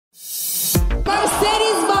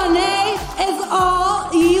are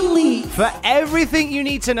elite. For everything you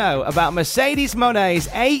need to know about Mercedes Moné's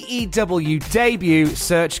AEW debut,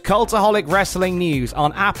 search Cultaholic Wrestling News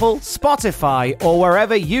on Apple, Spotify, or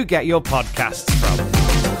wherever you get your podcasts from.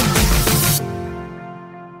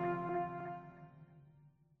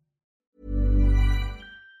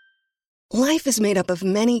 Life is made up of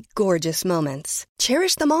many gorgeous moments.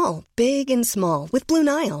 Cherish them all, big and small, with Blue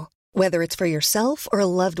Nile. Whether it's for yourself or a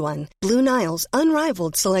loved one, Blue Nile's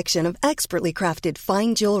unrivaled selection of expertly crafted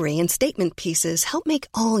fine jewelry and statement pieces help make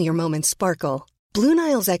all your moments sparkle. Blue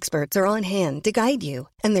Nile's experts are on hand to guide you,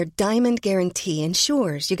 and their diamond guarantee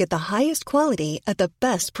ensures you get the highest quality at the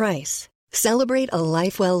best price. Celebrate a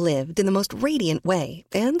life well lived in the most radiant way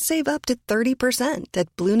and save up to 30%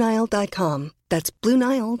 at BlueNile.com. That's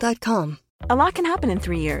BlueNile.com. A lot can happen in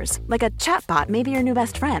 3 years, like a chatbot may be your new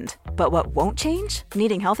best friend. But what won't change?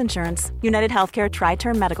 Needing health insurance. United Healthcare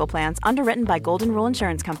Tri-Term Medical Plans, underwritten by Golden Rule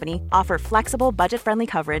Insurance Company, offer flexible, budget-friendly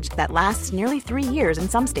coverage that lasts nearly 3 years in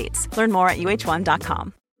some states. Learn more at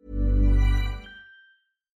UH1.com.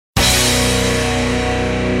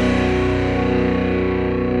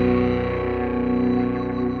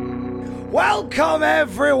 Welcome,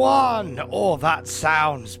 everyone! Oh, that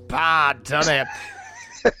sounds bad, doesn't it?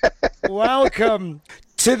 Welcome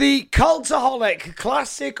to the Cultaholic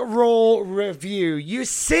Classic Raw review. You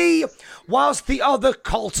see, whilst the other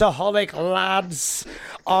Cultaholic lads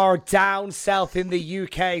are down south in the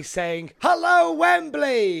UK saying, "Hello,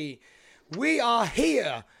 Wembley," we are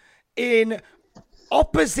here in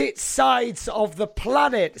opposite sides of the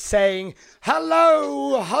planet saying,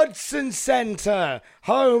 "Hello, Hudson Centre,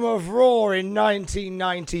 home of Raw in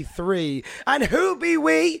 1993. And who be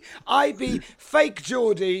we? I be Fake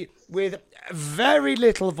Geordie with very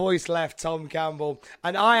little voice left, Tom Campbell.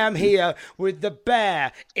 And I am here with the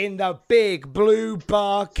bear in the big blue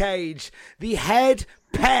bar cage, the head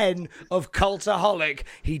pen of Cultaholic.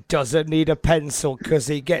 He doesn't need a pencil because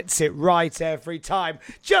he gets it right every time.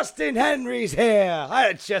 Justin Henry's here.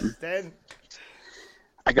 Hi, Justin.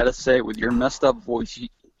 I gotta say, with your messed up voice,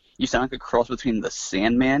 you sound like a cross between the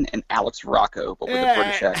Sandman and Alex Rocco, but with a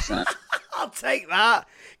British accent. I'll take that.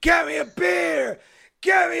 Get me a beer.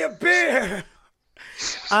 Get me a beer.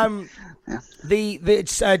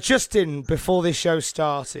 Justin, before this show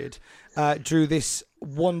started, drew this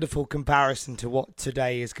wonderful comparison to what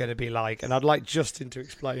today is going to be like, and I'd like Justin to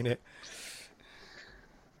explain it.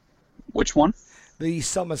 Which one? The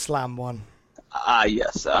SummerSlam one.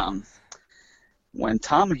 Yes. When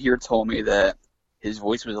Tom here told me that his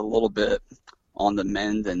voice was a little bit on the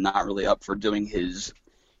mend and not really up for doing his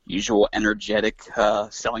usual energetic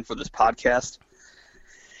selling for this podcast,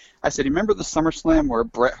 I said, remember the SummerSlam where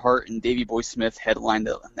Bret Hart and Davey Boy Smith headlined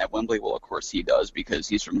at Wembley? Well, of course he does,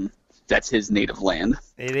 because that's his native land.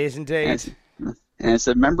 It is indeed. And I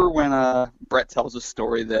said, remember when Bret tells a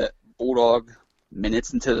story that Bulldog,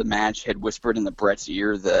 minutes into the match, had whispered in the Bret's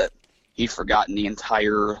ear that he'd forgotten the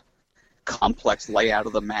entire complex layout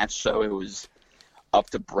of the match, so it was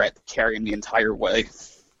up to Bret to carry him the entire way.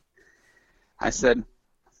 I said,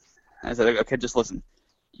 okay, just listen.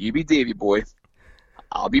 You be Davey Boy.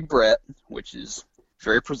 I'll be Bret, which is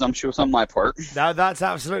very presumptuous on my part. No, that's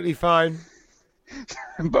absolutely fine.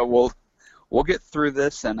 But we'll get through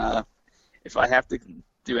this, and if I have to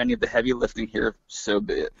do any of the heavy lifting here, so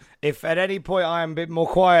be it. If at any point I am a bit more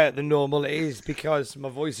quiet than normal, it is because my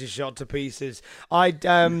voice is shot to pieces. I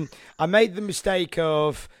made the mistake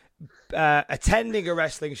of attending a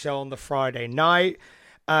wrestling show on the Friday night,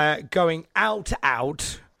 going out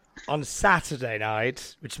on Saturday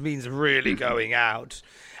night, which means really going out,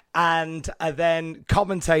 and then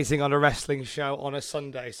commentating on a wrestling show on a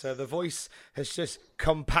Sunday. So the voice has just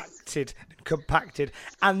compacted,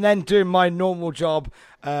 and then doing my normal job,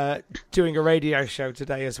 doing a radio show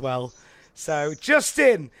today as well. So,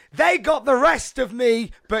 Justin, they got the rest of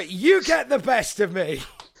me, but you get the best of me.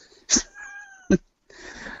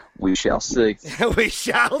 We shall see. We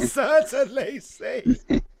shall certainly see.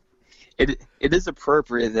 It is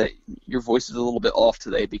appropriate that your voice is a little bit off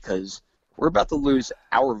today, because we're about to lose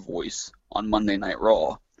our voice on Monday Night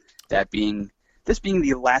Raw. This being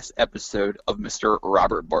the last episode of Mr.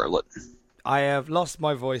 Robert Bartlett. I have lost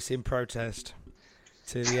my voice in protest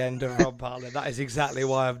to the end of Rob Bartlett. That is exactly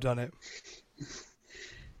why I've done it.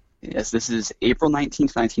 Yes, this is April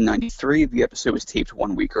 19th, 1993. The episode was taped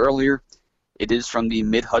 1 week earlier. It is from the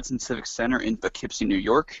Mid-Hudson Civic Center in Poughkeepsie, New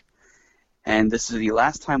York. And this is the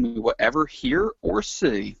last time we will ever hear or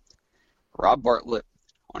see Rob Bartlett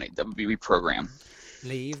on a WWE program.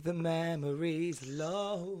 Leave the memories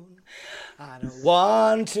alone. I don't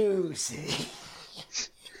want to see.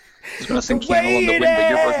 I was going to sing Candle in the Wind, but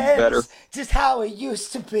your version's better. Just how it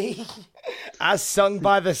used to be. as sung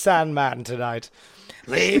by the Sandman tonight.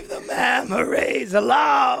 Leave the memories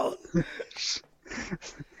alone.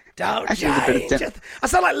 Don't change it. I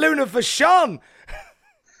sound like Luna Vachon.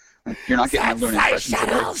 You're not getting my Luna impression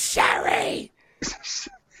today. Sherry.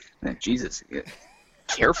 Jesus,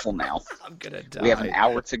 careful now. I'm gonna die. We have an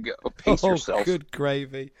hour to go. Pace yourself. Good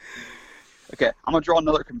gravy. Okay, I'm gonna draw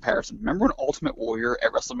another comparison. Remember when Ultimate Warrior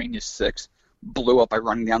at WrestleMania 6 blew up by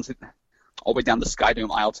running all the way down the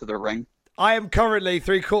Skydome aisle to the ring? I am currently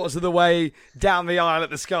 3/4 of the way down the aisle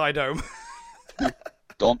at the Skydome.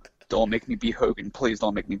 Don't make me be Hogan. Please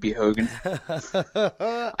don't make me be Hogan.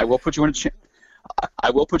 I will put you in a chin.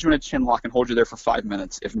 I will put you in a chin lock and hold you there for 5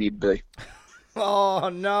 minutes if need be. Oh,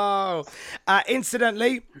 no.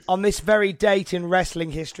 Incidentally, on this very date in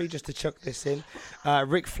wrestling history, just to chuck this in,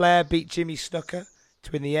 Ric Flair beat Jimmy Snuka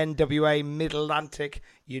to win the NWA Mid-Atlantic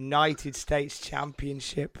United States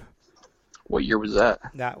Championship. What year was that?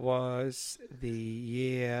 That was the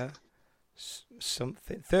year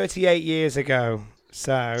something, 38 years ago.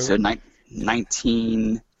 So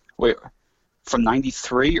 19... Wait, from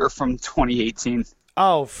 93 or from 2018?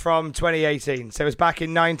 Oh, from 2018. So it was back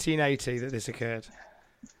in 1980 that this occurred.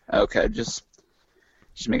 Okay, just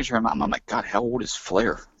making sure I'm like, God, how old is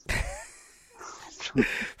Flair?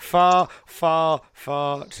 Far, far,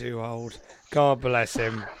 far too old. God bless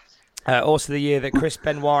him. Also the year that Chris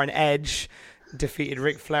Benoit and Edge defeated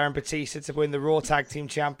Ric Flair and Batista to win the Raw Tag Team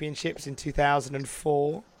Championships in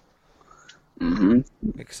 2004. Mm-hmm.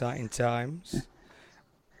 Exciting times.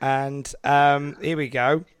 And here we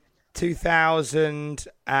go. 2007,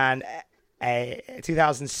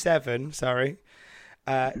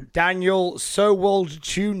 Daniel Sowald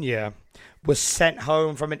Jr. was sent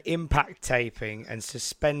home from an Impact taping and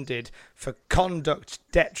suspended for conduct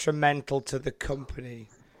detrimental to the company.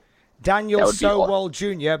 Daniel Sowald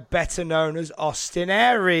Jr., better known as Austin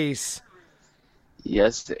Aries.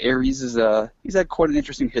 Yes, Aries he's had quite an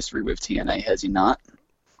interesting history with TNA, has he not?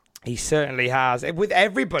 He certainly has. With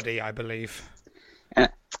everybody, I believe.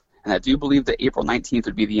 And I do believe that April 19th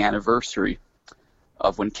would be the anniversary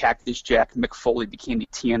of when Cactus Jack Mick Foley became the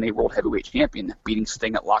TNA World Heavyweight Champion, beating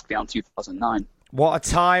Sting at Lockdown 2009. What a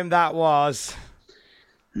time that was.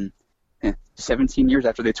 17 years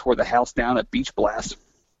after they tore the house down at Beach Blast.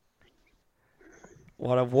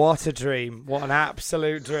 What a dream. What an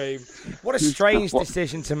absolute dream. What a strange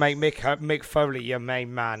decision to make Mick Foley your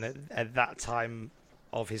main man at that time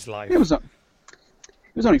of his life. It was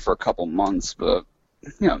only for a couple months, but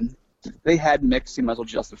they had Mick, so you might as well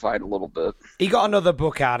justify it a little bit. He got another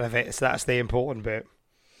book out of it, so that's the important bit.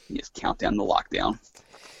 Yes, count down the lockdown.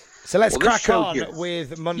 So let's crack on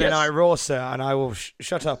with Monday Night Raw, sir, and I will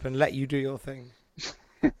shut up and let you do your thing.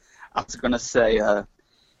 I was going to say,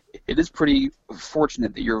 it is pretty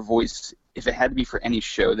fortunate that your voice, if it had to be for any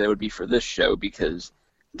show, that it would be for this show, because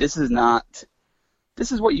this is the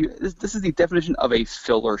definition of a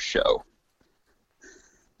filler show.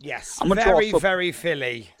 Yes, very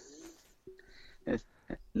Philly.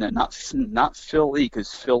 No, not Philly,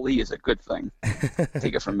 because Philly is a good thing.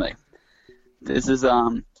 Take it from me. This is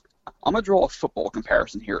I'm gonna draw a football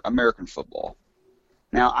comparison here, American football.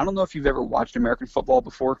 Now, I don't know if you've ever watched American football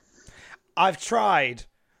before. I've tried.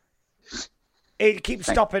 It keeps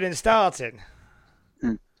stopping and starting.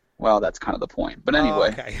 Well, that's kind of the point. But anyway,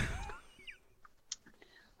 okay.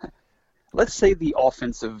 Let's say the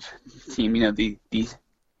offensive team, the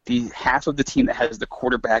half of the team that has the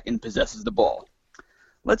quarterback and possesses the ball.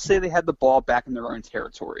 Let's say they had the ball back in their own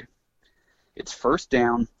territory. It's first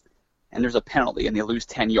down, and there's a penalty, and they lose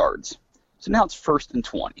 10 yards. So now it's 1st and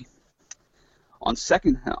 20. On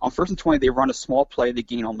 1st and 20, they run a small play. They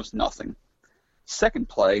gain almost nothing. Second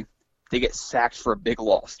play, they get sacked for a big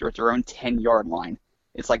loss. They're at their own 10-yard line.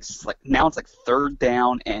 It's like 3rd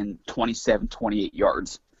down and 27, 28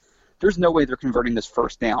 yards. There's no way they're converting this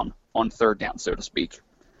first down on 3rd down, so to speak.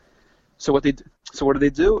 So what do they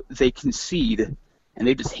do? They concede, and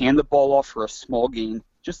they just hand the ball off for a small gain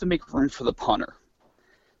just to make room for the punter.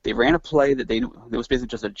 They ran a play that was basically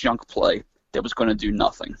just a junk play that was going to do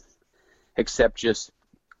nothing, except just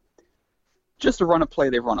to run a play.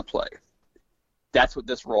 They run a play. That's what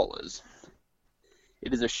this role is.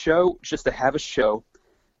 It is a show just to have a show,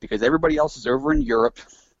 because everybody else is over in Europe,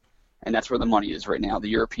 and that's where the money is right now, the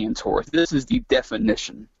European tour. This is the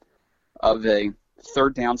definition of a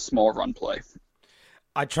 3rd down small run play.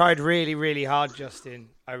 I tried really, really hard, Justin.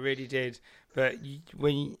 I really did. But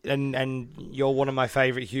and you're one of my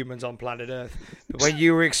favorite humans on planet Earth. But when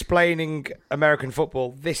you were explaining American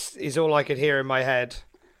football, this is all I could hear in my head.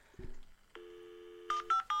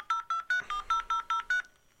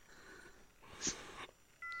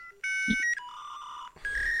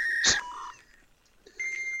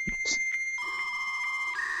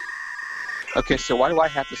 Okay, so why do I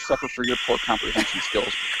have to suffer for your poor comprehension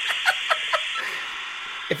skills?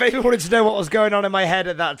 If anyone wanted to know what was going on in my head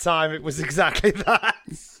at that time, it was exactly that.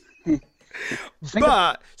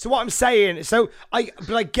 So what I'm saying,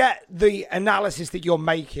 I get the analysis that you're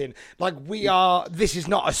making. Like, this is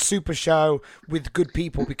not a super show with good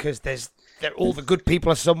people because all the good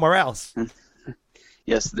people are somewhere else.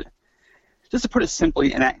 Yes. Just to put it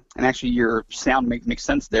simply, and actually your sound makes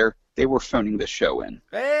sense there, they were phoning the show in.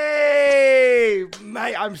 Hey,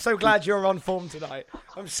 mate, I'm so glad you're on form tonight.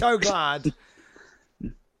 I'm so glad.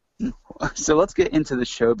 So let's get into the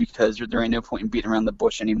show because there ain't no point in beating around the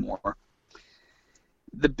bush anymore.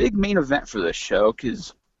 The big main event for this show,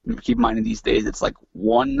 because keep in mind in these days it's like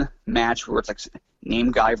one match where it's like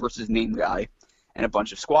name guy versus name guy and a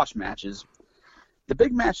bunch of squash matches. The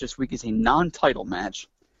big match this week is a non-title match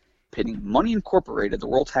pitting Money Incorporated, the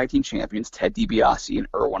World Tag Team Champions Ted DiBiase and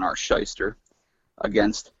Erwin R. Shyster,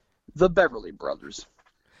 against the Beverly Brothers.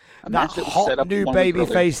 That hot new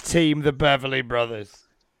babyface team, the Beverly Brothers.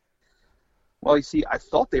 Well, you see, I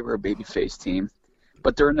thought they were a babyface team,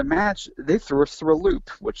 but during the match, they threw us through a loop,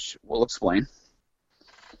 which we'll explain.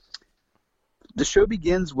 The show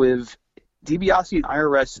begins with DiBiase and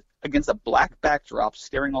IRS against a black backdrop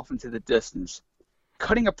staring off into the distance,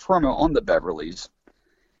 cutting a promo on the Beverlys.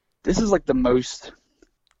 This is like the most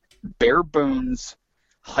bare bones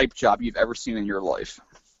hype job you've ever seen in your life.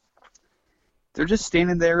 They're just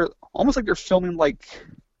standing there almost like they're filming like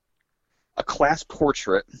a class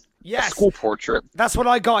portrait. Yes. A school portrait. That's what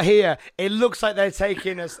I got here. It looks like they're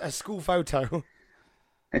taking a school photo.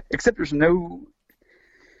 Except there's no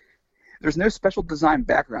special design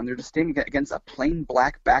background. They're just standing against a plain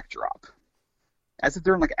black backdrop. As if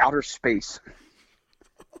they're in like outer space.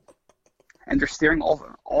 And they're staring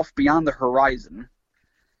off beyond the horizon.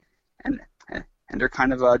 And they're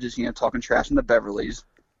kind of just, talking trash in the Beverlys.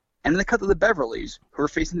 And then they cut to the Beverlys, who are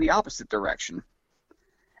facing the opposite direction.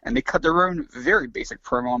 And they cut their own very basic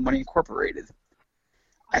promo on Money Incorporated.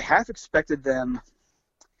 I half expected them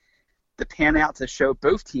to pan out to show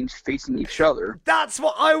both teams facing each other. That's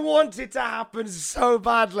what I wanted to happen so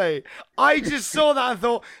badly. I just saw that and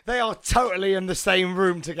thought, they are totally in the same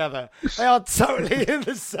room together. They are totally in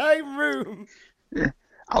the same room. Yeah.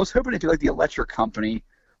 I was hoping it'd be like the Electric Company,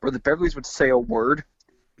 where the Beverlys would say a word,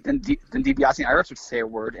 then DiBiase and Iris would say a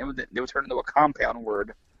word, and they would turn into a compound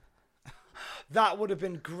word. That would have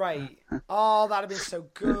been great. Oh, that would have been so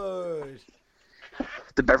good.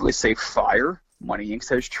 The Beverlys say fire. Money Inc.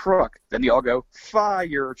 says truck. Then they all go,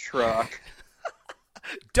 fire truck.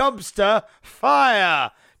 Dumpster fire.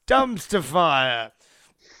 Dumpster fire.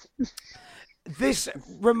 This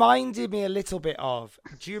reminded me a little bit of,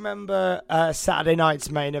 do you remember Saturday Night's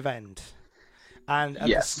Main Event? And at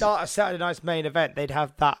the start of Saturday Night's Main Event, they'd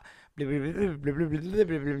have that music,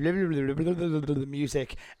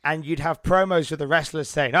 and you'd have promos with the wrestlers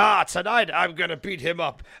saying, tonight I'm going to beat him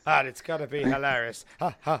up, and it's going to be hilarious.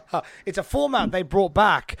 Ha, ha, ha. It's a format they brought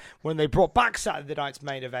back when they brought back Saturday Night's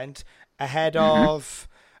Main Event ahead of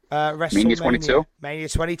WrestleMania. Mania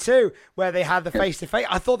 22, where they had the face-to-face.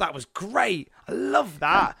 I thought that was great. I love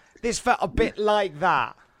that. This felt a bit like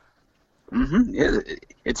that.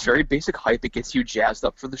 It's very basic hype. It gets you jazzed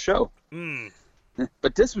up for the show.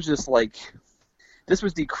 But this was just like, this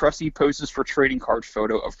was the crusty poses for trading card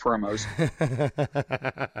photo of promos.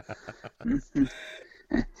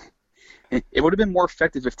 It would have been more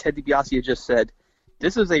effective if Ted DiBiase had just said,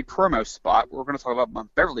 this is a promo spot. We're going to talk about my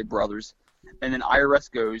Beverly Brothers. And then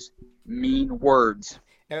IRS goes, mean words.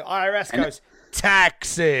 No, IRS goes,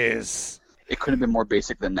 taxes. It couldn't have been more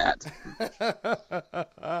basic than that.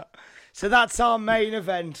 So that's our main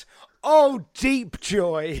event. Oh, deep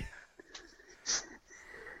joy.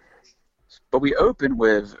 But we open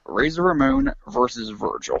with Razor Ramon versus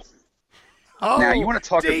Virgil. Oh, now, you want to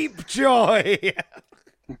talk deep joy.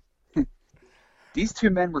 These two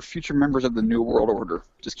men were future members of the New World Order.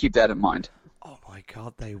 Just keep that in mind. Oh, my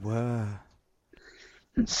God, they were.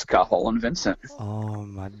 Scott Hall and Vincent. Oh,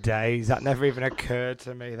 my days. That never even occurred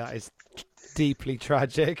to me. That is deeply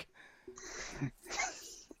tragic.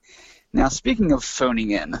 Now, speaking of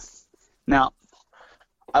phoning in. Now,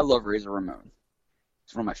 I love Razor Ramon.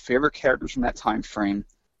 He's one of my favorite characters from that time frame.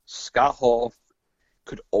 Scott Hall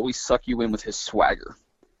could always suck you in with his swagger.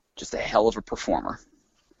 Just a hell of a performer.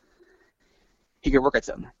 He could work a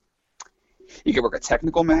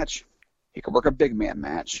technical match. He could work a big man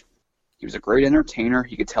match. He was a great entertainer.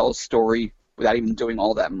 He could tell a story without even doing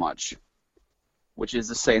all that much. Which is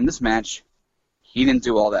to say, in this match, he didn't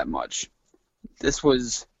do all that much. This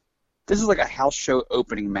is like a house show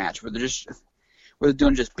opening match where they're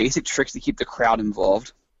doing just basic tricks to keep the crowd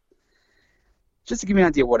involved. Just to give you an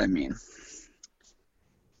idea of what I mean.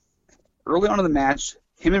 Early on in the match,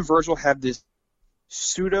 him and Virgil have this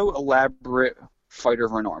pseudo-elaborate fight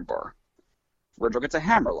over an armbar. Virgil gets a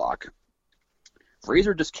hammerlock.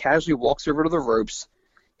 Razor just casually walks over to the ropes,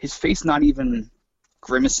 his face not even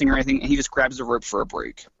grimacing or anything, and he just grabs the rope for a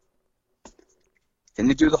break. Then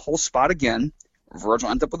they do the whole spot again. Virgil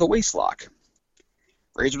ends up with a waistlock.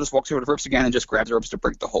 Razor just walks over to the ropes again and just grabs the ropes to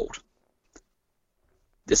break the hold.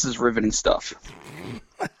 This is riveting stuff.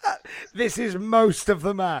 This is most of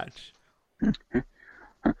the match.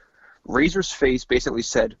 Razor's face basically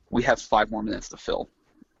said, "We have 5 more minutes to fill."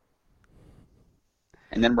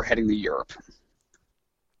 And then we're heading to Europe.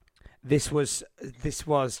 This was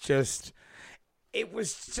just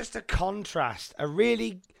a contrast, a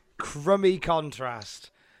really crummy contrast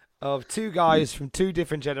of two guys from two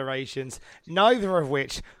different generations, neither of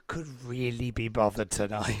which could really be bothered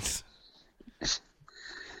tonight.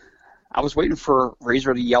 I was waiting for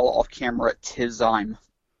Razor to yell off camera, "'Tis I'm."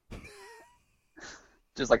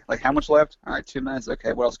 Just like how much left? All right, 2 minutes.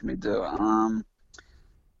 Okay, what else can we do?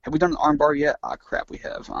 Have we done an armbar yet? Ah, crap, we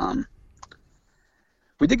have.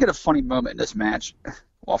 We did get a funny moment in this match.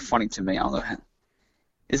 Well, funny to me. I don't know.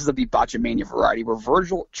 This is the Botchamania variety where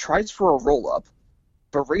Virgil tries for a roll-up,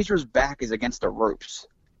 but Razor's back is against the ropes.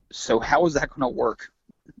 So how is that going to work?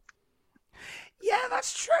 Yeah,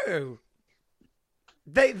 that's true.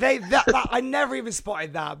 I never even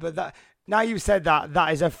spotted that, but that now you've said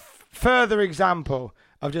that is a further example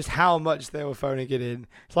of just how much they were phoning it in.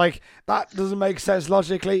 It's like, that doesn't make sense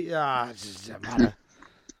logically. It doesn't matter.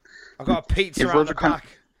 I've got a pizza around the back.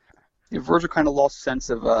 Virgil kind of lost sense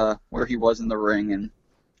of where he was in the ring, and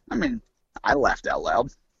I mean, I laughed out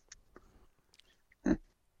loud.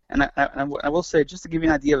 And I will say, just to give you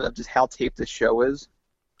an idea of just how taped this show is,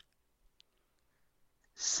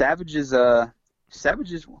 Savage's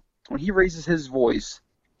when he raises his voice,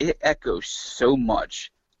 it echoes so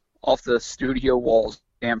much off the studio walls of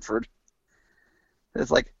Stamford.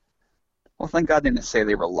 It's like, well, thank God they didn't say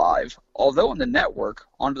they were live. Although on the network,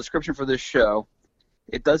 on the description for this show,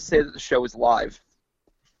 it does say that the show is live,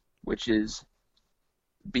 which is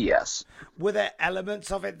BS. Were there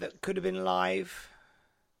elements of it that could have been live?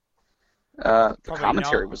 The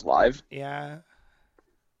commentary was live. Yeah.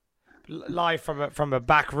 Live from a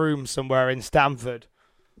back room somewhere in Stamford.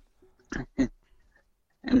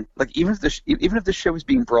 And like even if the show was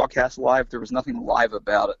being broadcast live, there was nothing live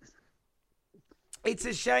about it. It's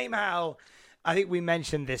a shame how, I think we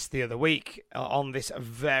mentioned this the other week on this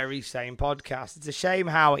very same podcast. It's a shame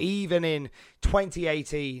how even in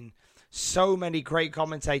 2018, so many great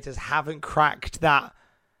commentators haven't cracked that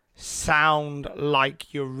sound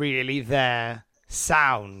like you're really there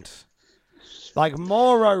sound. Like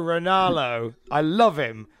Mauro Ranallo, I love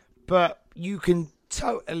him, but you can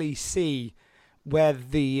totally see where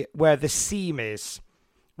the seam is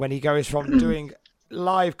when he goes from doing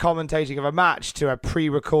live commentating of a match to a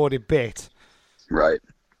pre-recorded bit. Right.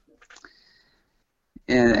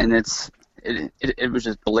 And it was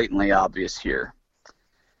just blatantly obvious here.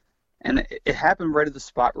 And it happened right at the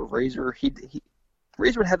spot where Razor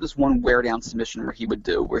Razor would have this one wear down submission where he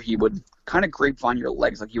would kind of grapevine your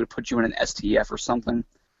legs, like he would put you in an STF or something,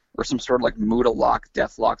 or some sort of like Muda lock,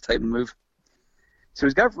 death lock type move. So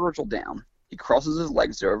he's got Virgil down. He crosses his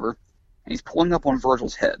legs over, and he's pulling up on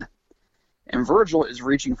Virgil's head. And Virgil is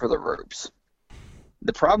reaching for the ropes.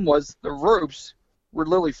 The problem was the ropes were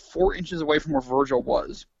literally 4 inches away from where Virgil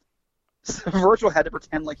was. So Virgil had to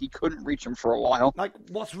pretend like he couldn't reach him for a while. Like,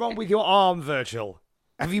 what's wrong with your arm, Virgil?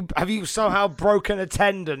 Have you somehow broken a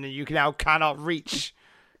tendon and you now cannot reach?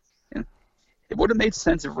 It would have made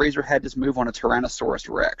sense if Razor had this move on a Tyrannosaurus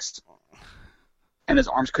Rex, and his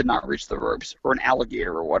arms could not reach the ropes, or an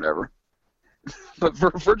alligator or whatever. But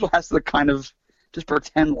Virgil has to kind of just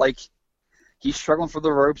pretend like he's struggling for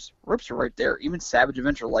the ropes. Ropes are right there. Even Savage and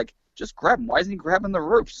Vince are like, just grab him. Why isn't he grabbing the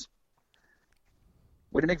ropes?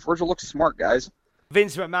 Way to make Virgil look smart, guys.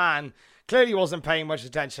 Vince McMahon clearly wasn't paying much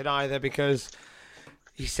attention either, because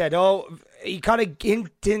he said, he kind of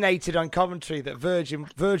intonated on commentary that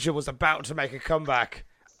Virgil was about to make a comeback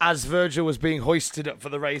as Virgil was being hoisted up for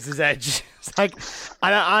the Razor's Edge. It's like,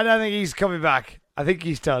 I don't think he's coming back. I think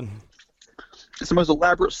he's done. It's the most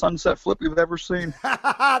elaborate sunset flip we've ever seen.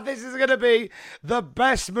 This is going to be the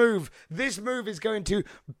best move. This move is going to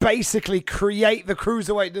basically create the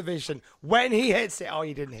Cruiserweight division. When he hits it... Oh,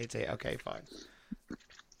 he didn't hit it. Okay, fine.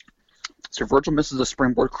 So Virgil misses a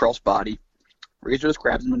springboard crossbody. Razor just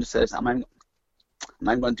grabs him and just says, I'm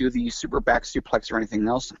not going to do the super back suplex or anything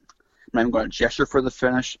else. I'm not even going to gesture for the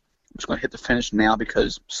finish. I'm just going to hit the finish now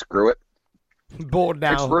because screw it. Bored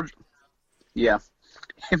now. Yeah.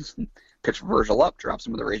 Picks Virgil up, drops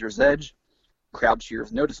him with the Razor's Edge. Crowd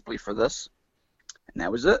cheers noticeably for this. And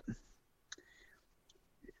that was it.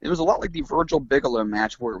 It was a lot like the Virgil Bigelow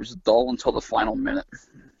match where it was dull until the final minute.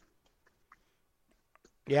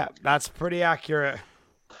 Yeah, that's pretty accurate.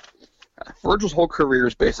 Virgil's whole career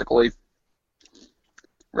is basically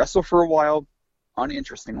wrestle for a while,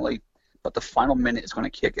 uninterestingly, but the final minute is going to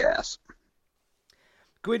kick ass.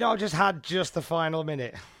 Could we not just had just the final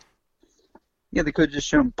minute? Yeah, they could have just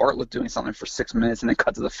shown Bartlett doing something for 6 minutes and then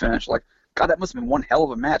cut to the finish. Like, God, that must have been one hell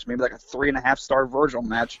of a match. Maybe like a 3.5-star Virgil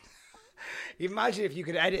match. Imagine if you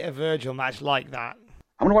could edit a Virgil match like that.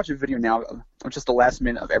 I'm going to watch a video now of just the last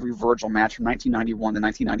minute of every Virgil match from 1991 to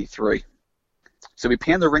 1993. So we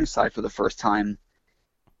panned the ringside for the first time.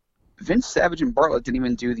 Vince Savage and Bartlett didn't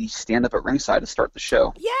even do the stand-up at ringside to start the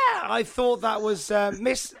show. Yeah, I thought that was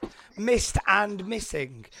missed and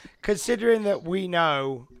missing, considering that we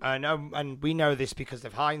know, and we know this because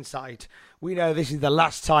of hindsight, we know this is the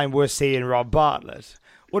last time we're seeing Rob Bartlett.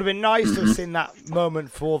 Would have been nice to have seen that moment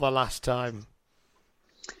for the last time.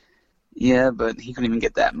 Yeah, but he couldn't even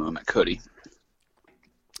get that moment, could he?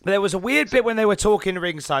 But there was a weird bit when they were talking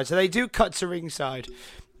ringside. So they do cut to ringside,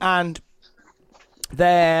 and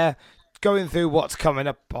they're going through what's coming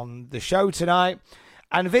up on the show tonight.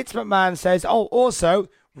 And Vince McMahon says, oh, also,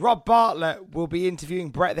 Rob Bartlett will be interviewing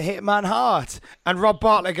Bret the Hitman Hart. And Rob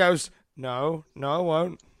Bartlett goes, no, I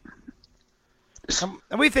won't.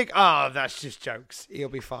 And we think, oh, that's just jokes. He'll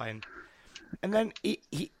be fine. And then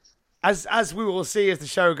he as we will see as the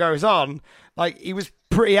show goes on, like, he was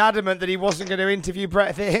pretty adamant that he wasn't going to interview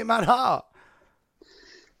Bret the Hitman Hart.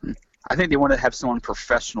 I think they want to have someone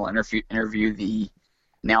professional interview the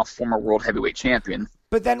now former world heavyweight champion.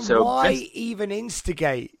 But then why even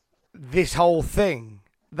instigate this whole thing?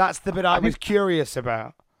 That's the bit I was curious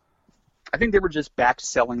about. I think they were just back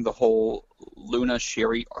selling the whole Luna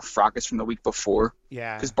Sherry fracas from the week before.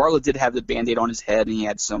 Yeah. Because Bartlett did have the Band-Aid on his head, and he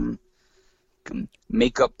had some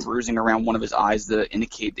makeup bruising around one of his eyes that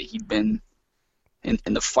indicate that he'd been in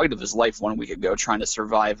the fight of his life 1 week ago, trying to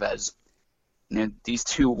survive as these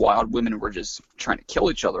two wild women were just trying to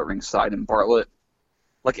kill each other ringside. And Bartlett,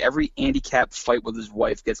 like every handicap fight with his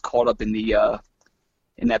wife, gets caught up in the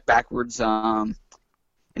in that backwards in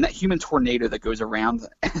that human tornado that goes around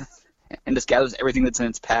and just gathers everything that's in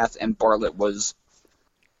its path. And Bartlett was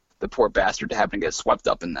the poor bastard to happen to get swept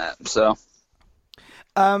up in that. So,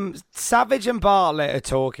 Savage and Bartlett are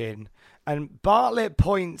talking, and Bartlett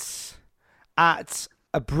points at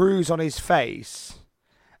a bruise on his face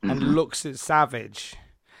and looks at Savage.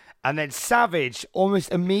 And then Savage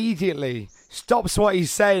almost immediately stops what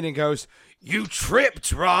he's saying and goes, "You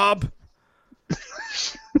tripped, Rob."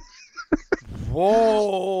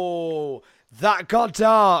 Whoa, that got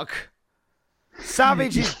dark.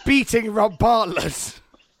 Savage is beating Rob Bartlett.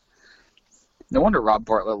 No wonder Rob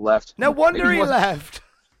Bartlett left. No wonder he left.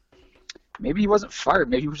 Maybe he wasn't fired.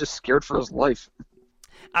 Maybe he was just scared for his life.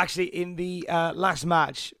 Actually, in the last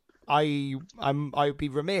match, I'd be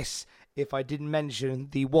remiss if I didn't mention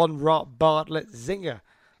the one Rob Bartlett zinger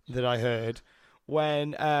that I heard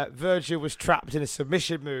when Virgil was trapped in a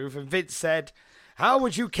submission move, and Vince said, "How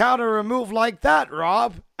would you counter a move like that,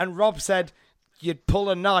 Rob?" And Rob said, "You'd pull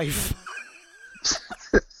a knife."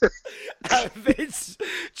 And Vince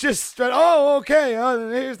just went, "Oh, okay,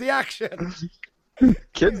 here's the action."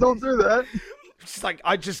 Kids don't do that. It's like,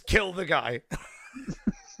 I just killed the guy.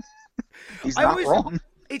 He's not wrong.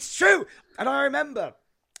 It's true. And I remember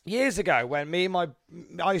years ago when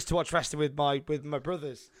I used to watch wrestling with my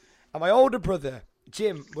brothers, and my older brother,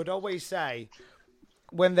 Jim, would always say,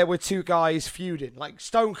 when there were two guys feuding, like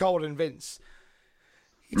Stone Cold and Vince,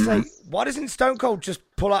 he'd say, "Why doesn't Stone Cold just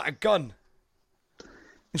pull out a gun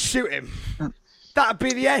and shoot him? That'd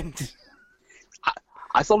be the end."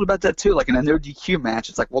 I thought about that too. Like in a no DQ match,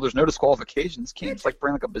 it's like, well, there's no disqualifications. Can't just like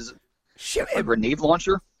bring like a grenade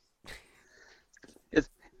launcher? It's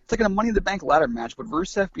like in a Money in the Bank ladder match. Would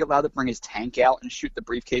Rusev be allowed to bring his tank out and shoot the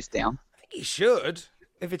briefcase down? I think he should,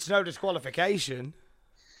 if it's no disqualification.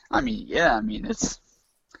 I mean, yeah. I mean, is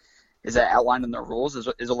that outlined in the rules? Is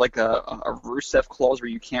it like a Rusev clause where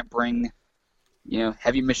you can't bring,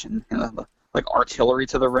 heavy mission, like artillery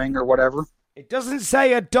to the ring or whatever? It doesn't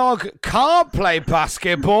say a dog can't play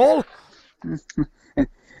basketball.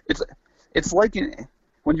 It's like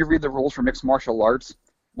when you read the rules for mixed martial arts,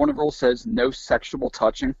 one of the rules says no sexual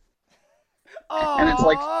touching. Oh, and it's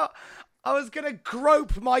like, I was going to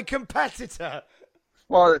grope my competitor.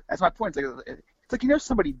 Well, that's my point. It's like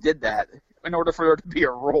somebody did that in order for there to be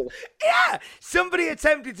a rule. Yeah, somebody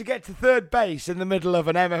attempted to get to third base in the middle of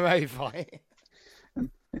an MMA fight.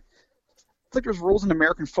 It's like there's rules in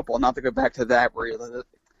American football, not to go back to that, where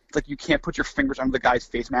It's like you can't put your fingers under the guy's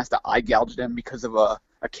face mask to eye gouge them because of a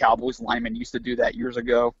Cowboys lineman used to do that years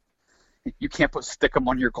ago. You can't put stickum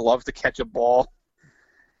on your glove to catch a ball.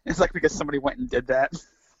 It's like because somebody went and did that.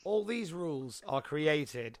 All these rules are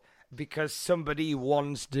created because somebody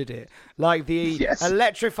once did it. Like the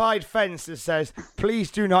electrified fence that says,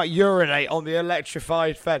 please do not urinate on the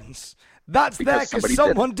electrified fence. That's because there because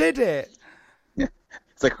someone did it. Yeah.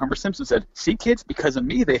 It's like Homer Simpson said, see, kids, because of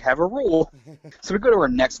me, they have a rule. So we go to our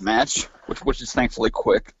next match, which is thankfully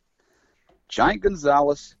quick. Giant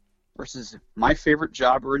Gonzalez versus my favorite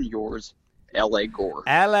jobber and yours, L.A. Gore.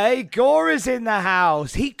 L.A. Gore is in the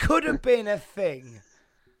house. He could have been a thing.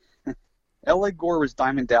 L.A. Gore was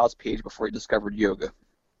Diamond Dallas Page before he discovered yoga.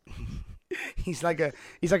 He's like a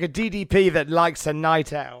DDP that likes a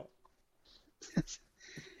night out.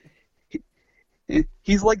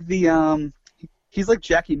 He's like he's like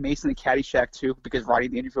Jackie Mason in Caddyshack 2 because Rodney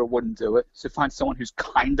Dangerfield wouldn't do it. So find someone who's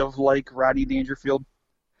kind of like Rodney Dangerfield.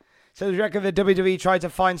 So do you reckon the WWE tried to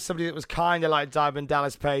find somebody that was kind of like Diamond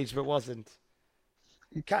Dallas Page but wasn't?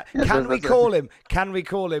 Can we call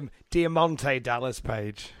him Diamante Dallas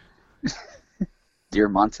Page?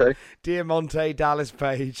 Diamante Dallas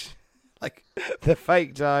Page. Like the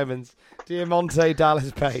fake diamonds. Diamante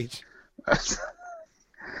Dallas Page.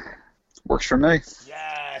 Works for me.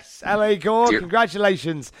 Yes. L.A. Gore,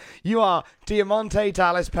 congratulations. You are Diamante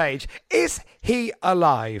Dallas Page. Is he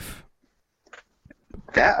alive?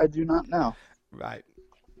 That I do not know. Right.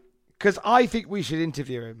 Because I think we should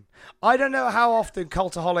interview him. I don't know how often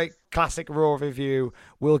Cultaholic Classic Raw Review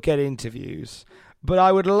will get interviews, but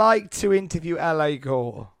I would like to interview L.A.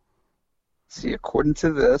 Gore. See, according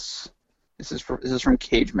to this is from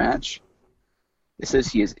Cage Match. It says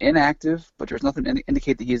he is inactive, but there's nothing to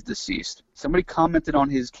indicate that he is deceased. Somebody commented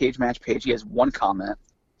on his Cage Match page. He has one comment.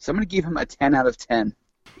 Somebody gave him a 10 out of 10.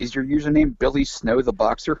 Is your username Billy Snow the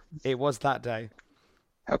Boxer? It was that day.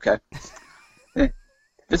 Okay.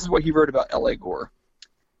 This is what he wrote about L.A. Gore.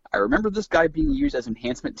 I remember this guy being used as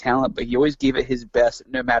enhancement talent, but he always gave it his best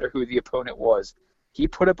no matter who the opponent was. He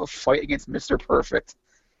put up a fight against Mr. Perfect.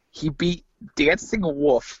 He beat Dancing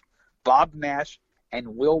Wolf, Bob Nash,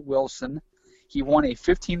 and Will Wilson. He won a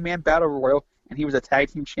 15-man battle royal, and he was a tag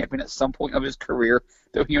team champion at some point of his career,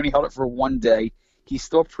 though he only held it for one day. He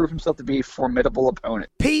still proved himself to be a formidable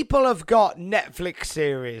opponent. People have got Netflix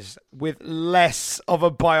series with less of a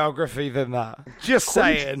biography than that. Just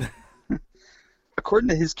saying. According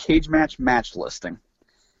to his Cage match listing,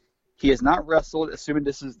 he has not wrestled, assuming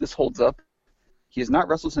this holds up, he has not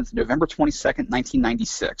wrestled since November 22nd,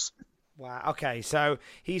 1996. Wow, okay, so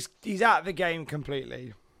he's out of the game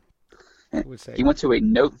completely. He went to a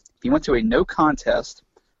no contest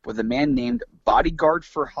with a man named Bodyguard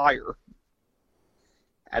for Hire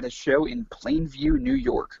at a show in Plainview, New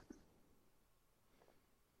York.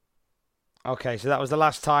 Okay, so that was the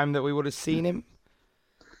last time that we would have seen him?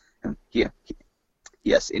 Yeah.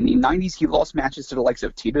 Yes, in the 90s he lost matches to the likes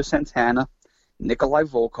of Tito Santana, Nikolai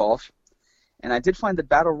Volkov, and I did find the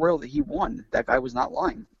Battle Royal that he won. That guy was not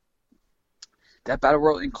lying. That Battle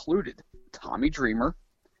Royal included Tommy Dreamer,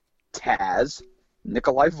 Taz,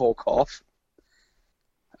 Nikolai Volkov,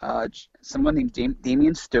 someone named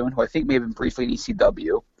Damian Stone, who I think may have been briefly in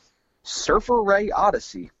ECW, Surfer Ray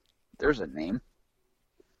Odyssey, there's a name,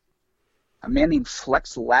 a man named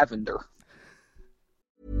Flex Lavender.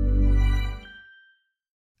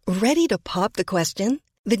 Ready to pop the question?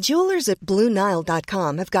 The jewelers at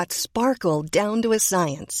BlueNile.com have got sparkle down to a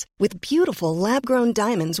science with beautiful lab-grown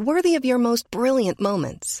diamonds worthy of your most brilliant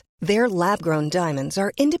moments. Their lab-grown diamonds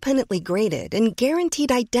are independently graded and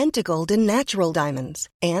guaranteed identical to natural diamonds,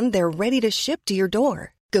 and they're ready to ship to your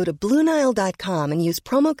door. Go to BlueNile.com and use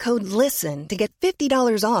promo code LISTEN to get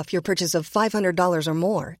 $50 off your purchase of $500 or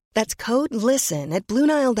more. That's code LISTEN at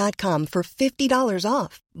BlueNile.com for $50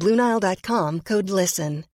 off. BlueNile.com, code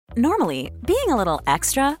LISTEN. Normally, being a little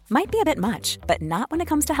extra might be a bit much, but not when it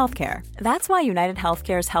comes to healthcare. That's why United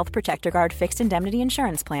Healthcare's Health Protector Guard fixed indemnity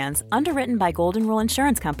insurance plans, underwritten by Golden Rule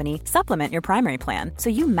Insurance Company, supplement your primary plan so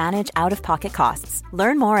you manage out-of-pocket costs.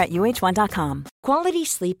 Learn more at UH1.com. Quality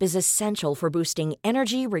sleep is essential for boosting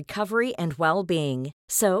energy, recovery, and well-being.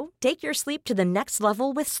 So, take your sleep to the next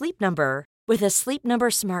level with Sleep Number. With a Sleep Number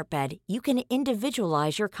smart bed, you can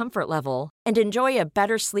individualize your comfort level and enjoy a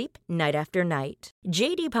better sleep night after night.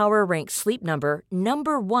 J.D. Power ranks Sleep Number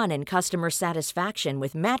number 1 in customer satisfaction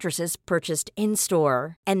with mattresses purchased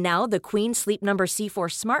in-store. And now the Queen Sleep Number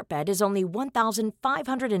C4 smart bed is only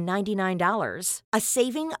 $1,599, a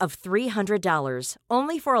saving of $300,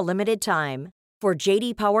 only for a limited time. For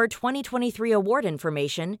J.D. Power 2023 award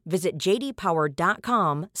information, visit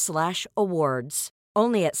jdpower.com/awards.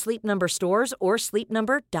 Only at Sleep Number stores or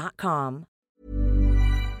sleepnumber.com.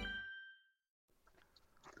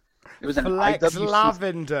 It was an Flex IWC.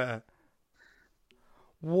 Lavender.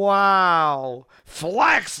 Wow.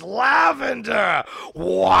 Flex Lavender.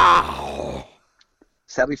 Wow.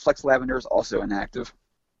 Sadly, Flex Lavender is also inactive.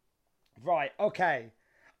 Right, okay.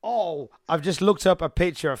 Oh, I've just looked up a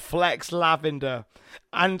picture of Flex Lavender.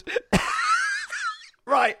 And...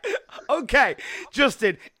 right, okay.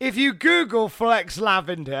 Justin, if you Google Flex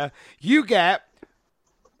Lavender, you get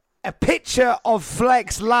a picture of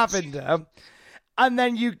Flex Lavender, and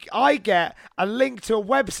then I get a link to a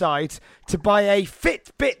website to buy a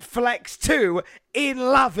Fitbit Flex 2 in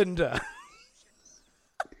lavender.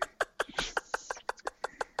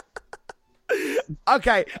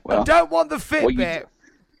 Okay, Well, I don't want the Fitbit.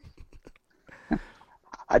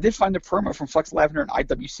 I did find a promo from Flex Lavender and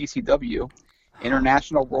IWCCW,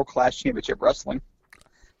 International World Class Championship Wrestling.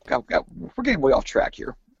 We're getting way off track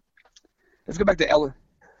here. Let's go back to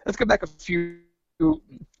Let's go back a few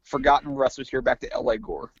forgotten wrestlers here. Back to LA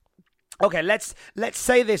Gore. Okay, let's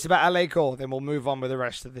say this about LA Gore, then we'll move on with the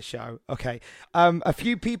rest of the show. Okay, a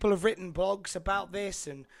few people have written blogs about this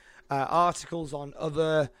and articles on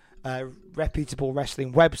other reputable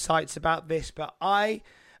wrestling websites about this, but I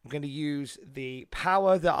am going to use the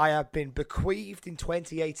power that I have been bequeathed in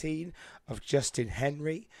 2018 of Justin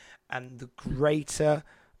Henry and the greater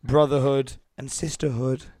brotherhood and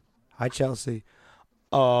sisterhood, hi Chelsea,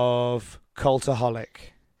 of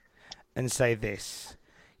Cultaholic, and say this.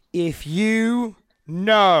 If you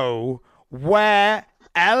know where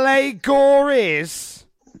LA Gore is,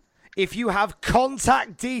 if you have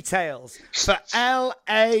contact details for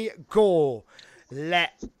LA Gore,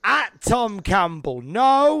 let @Tom Campbell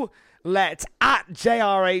know. Let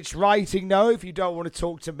 @JRH Writing know if you don't want to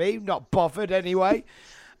talk to me. Not bothered anyway.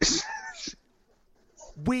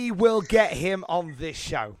 We will get him on this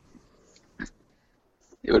show.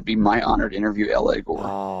 It would be my honor to interview LA Gore.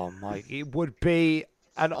 Oh, my. It would be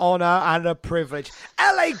an honor and a privilege.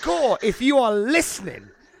 LA Gore, if you are listening,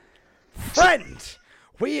 friend,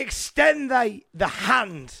 we extend the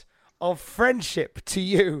hand of friendship to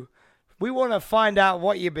you. We want to find out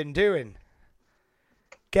what you've been doing.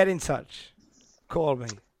 Get in touch. Call me.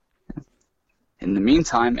 In the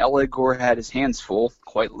meantime, LA Gore had his hands full,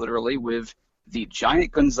 quite literally, with the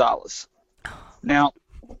Giant Gonzalez. Now,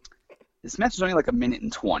 this match is only like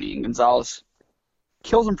 1:20, and Gonzalez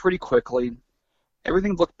kills him pretty quickly.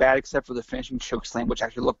 Everything looked bad except for the finishing chokeslam, which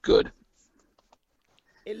actually looked good.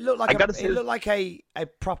 It looked like a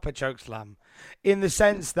proper chokeslam, in the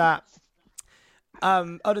sense that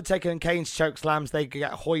Undertaker and Kane's chokeslams, they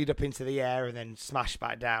get hoisted up into the air and then smashed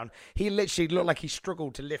back down. He literally looked like he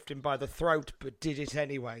struggled to lift him by the throat, but did it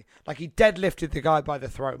anyway. Like he deadlifted the guy by the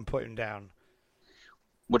throat and put him down.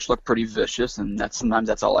 Which looked pretty vicious, and sometimes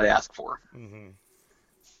that's all I ask for. Mm-hmm.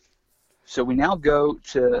 So we now go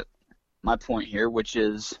to my point here, which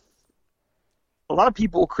is a lot of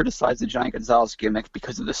people criticize the Giant Gonzalez gimmick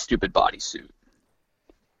because of the stupid bodysuit.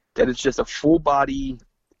 That it's just a full-body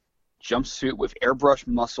jumpsuit with airbrushed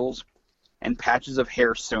muscles and patches of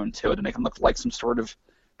hair sewn to it to make him look like some sort of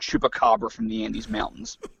chupacabra from the Andes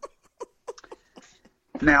Mountains.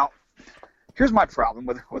 Now, here's my problem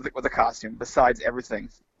with the costume, besides everything.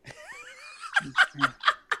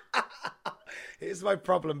 Here's my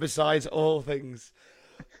problem, besides all things.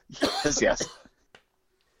 Yes.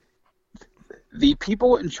 The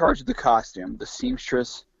people in charge of the costume, the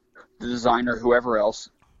seamstress, the designer, whoever else,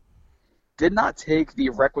 did not take the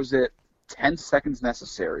requisite 10 seconds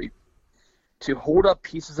necessary to hold up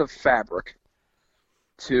pieces of fabric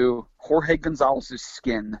to Jorge Gonzalez's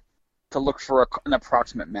skin to look for an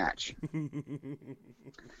approximate match.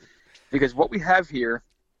 Because what we have here,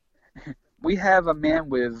 we have a man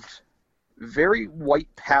with very white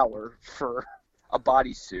pallor for a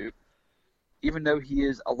bodysuit, even though he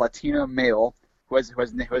is a Latino male who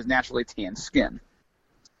has naturally tan skin.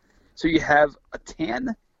 So you have a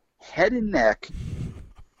tan head and neck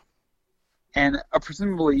and a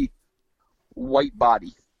presumably white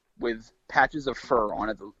body with patches of fur on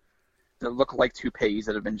it that look like toupees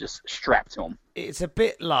that have been just strapped to him. It's a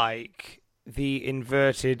bit like the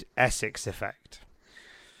inverted Essex effect,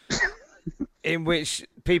 in which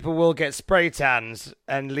people will get spray tans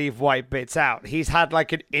and leave white bits out. He's had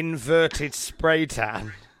like an inverted spray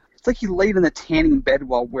tan. It's like he laid in a tanning bed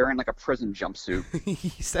while wearing like a prison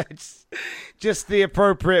jumpsuit. So it's just the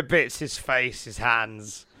appropriate bits, his face, his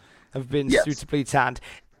hands, have been suitably tanned.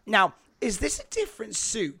 Now, is this a different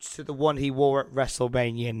suit to the one he wore at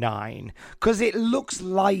WrestleMania 9? Because it looks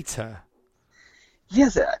lighter.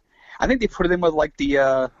 Yes, I think they put it in with like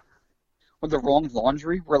the with the wrong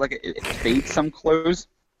laundry, where like it fades some clothes.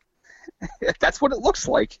 That's what it looks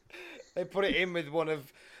like. They put it in with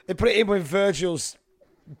Virgil's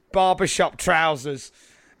barbershop trousers,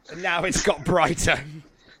 and now it's got brighter.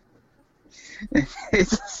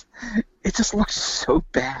 It just looks so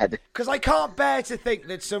bad. Because I can't bear to think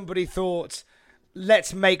that somebody thought,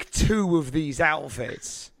 let's make 2 of these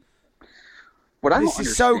outfits. What I don't This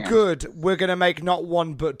is so understand- good, we're going to make not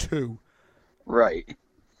 1 but 2. Right.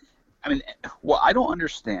 I mean, what I don't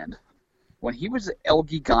understand, when he was El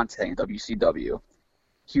Gigante in WCW,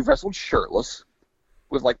 he wrestled shirtless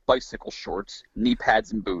with like bicycle shorts, knee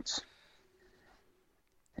pads, and boots.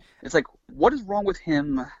 It's like, what is wrong with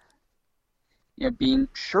him, being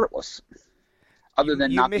shirtless? Other than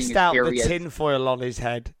You not missed being out as the hairy as... tinfoil on his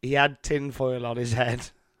head. He had tinfoil on his head.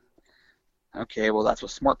 Okay, well, that's what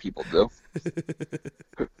smart people do.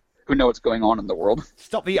 Who know what's going on in the world.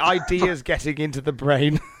 Stop the ideas getting into the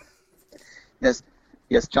brain.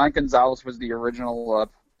 Yes, Giant Gonzalez was the original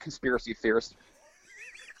conspiracy theorist.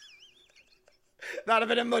 That'd have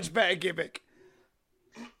been a much better gimmick.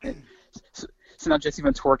 So now Jesse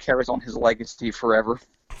Ventura carries on his legacy forever.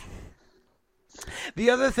 The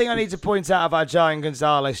other thing I need to point out about Giant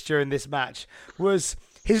Gonzalez during this match was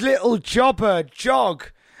his little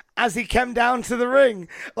jog as he came down to the ring.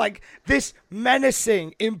 Like this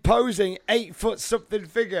menacing, imposing 8-foot-something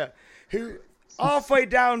figure who, halfway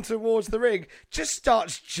down towards the ring, just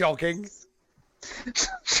starts jogging.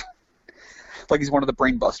 Like he's one of the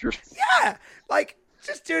brain busters. Yeah, like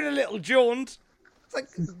just doing a little jaunt. It's like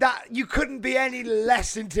that. You couldn't be any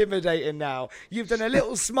less intimidating now. You've done a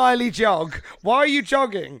little smiley jog. Why are you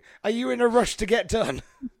jogging? Are you in a rush to get done?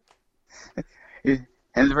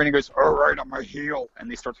 And the ring goes, all right, on my heel. And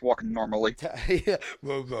he starts walking normally.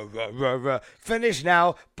 Finish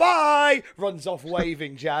now. Bye. Runs off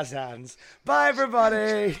waving jazz hands. Bye,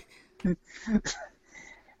 everybody.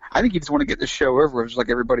 I think he just want to get this show over just like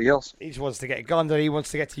everybody else. He just wants to get gone. He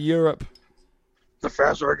wants to get to Europe. The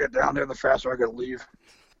faster I get down there, the faster I gotta leave.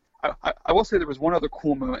 I will say there was one other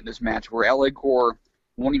cool moment in this match where L.A. Gore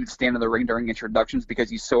won't even stand in the ring during introductions because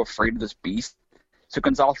he's so afraid of this beast. So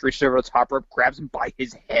Gonzalez reaches over the top rope, grabs him by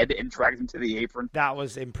his head, and drags him to the apron. That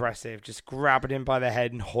was impressive. Just grabbing him by the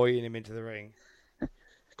head and hoying him into the ring. There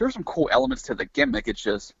were some cool elements to the gimmick. It's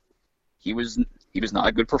just he was not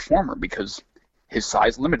a good performer because his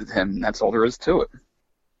size limited him, and that's all there is to it.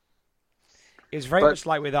 It was very much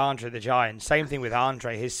like with Andre the Giant. Same thing with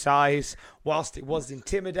Andre. His size, whilst it was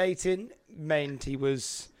intimidating, meant he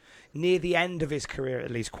was near the end of his career,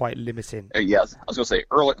 at least, quite limiting. Yes, I was gonna say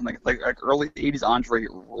early '80s Andre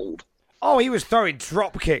ruled. Oh, he was throwing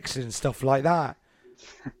drop kicks and stuff like that.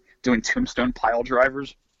 Doing tombstone pile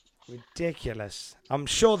drivers. Ridiculous. I'm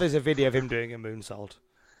sure there's a video of him doing a moonsault.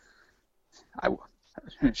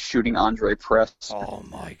 Shooting Andre press. Oh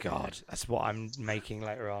my God, that's what I'm making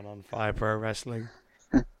later on Fire Pro Wrestling.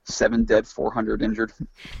 7 dead, 400 injured.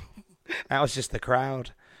 That was just the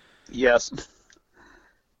crowd. Yes.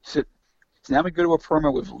 So now we go to a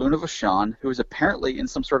promo with Luna Vachon, who is apparently in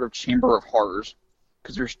some sort of chamber of horrors,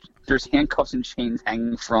 because there's handcuffs and chains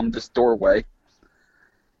hanging from this doorway,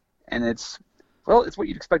 and it's what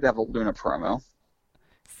you'd expect to have a Luna promo.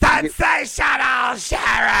 Sensational,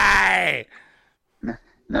 Sherry!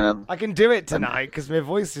 No, I can do it tonight because my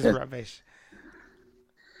voice is rubbish.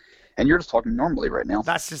 and you're just talking normally right now.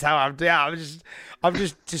 That's just how I'm. Yeah, I'm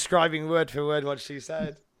just describing word for word what she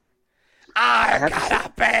said. I'm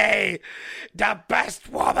gonna be the best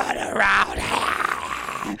woman around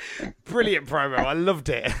here. Brilliant promo. I loved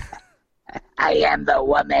it. I am the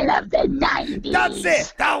woman of the 90s. That's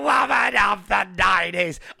it. The woman of the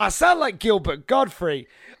 90s. I sound like Gilbert Godfrey.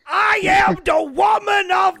 I am the woman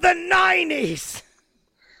of the 90s.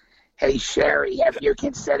 Hey, Sherry, have you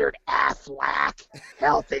considered Aflac?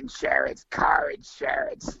 Health insurance, car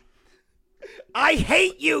insurance. I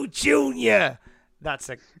hate you, Junior. That's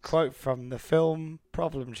a quote from the film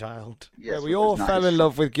Problem Child, Yes, where we which all was nice. fell in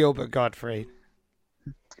love with Gilbert Godfrey.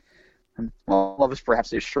 Well, love is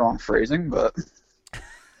perhaps a strong phrasing, but...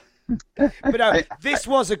 But no, this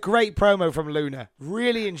was a great promo from Luna.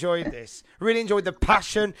 Really enjoyed this. Really enjoyed the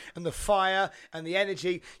passion and the fire and the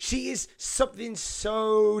energy. She is something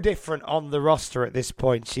so different on the roster at this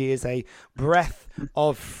point. She is a breath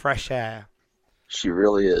of fresh air. She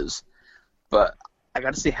really is. But I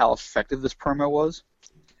got to see how effective this promo was.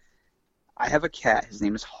 I have a cat. His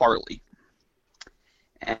name is Harley.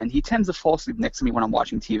 And he tends to fall asleep next to me when I'm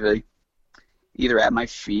watching TV, either at my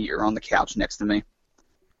feet or on the couch next to me.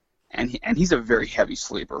 And he's a very heavy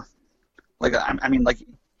sleeper. Like, I mean, like,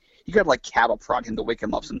 you got to, like, cattle prod him to wake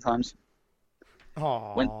him up sometimes.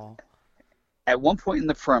 Aww. At one point in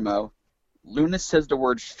the promo, Luna says the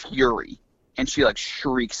word fury, and she like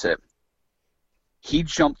shrieks it. He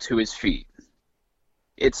jumped to his feet.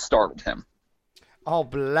 It startled him. Oh,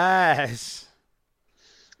 bless.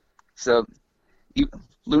 So,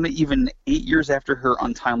 Luna, even 8 years after her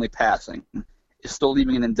untimely passing, is still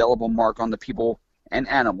leaving an indelible mark on the people and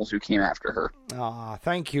animals who came after her. Ah,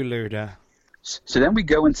 thank you, Luna. So then we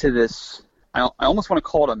go into this. I almost want to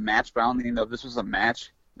call it a match, but I don't even know if this was a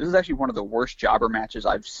match. This is actually one of the worst jobber matches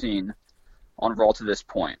I've seen on Raw to this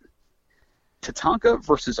point. Tatanka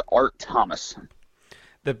versus Art Thomas.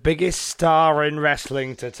 The biggest star in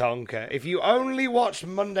wrestling, Tatanka. If you only watched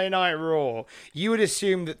Monday Night Raw, you would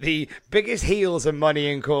assume that the biggest heels are Money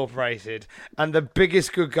Incorporated and the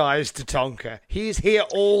biggest good guy is Tatanka. He's here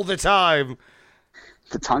all the time.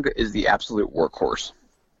 Tatanka is the absolute workhorse.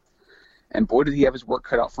 And boy, did he have his work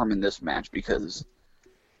cut out for him in this match, because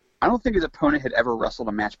I don't think his opponent had ever wrestled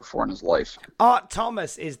a match before in his life. Art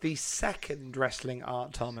Thomas is the second wrestling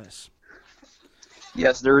Art Thomas.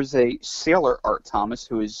 Yes, there is a sailor, Art Thomas,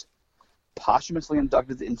 who is posthumously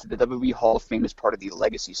inducted into the WWE Hall of Fame as part of the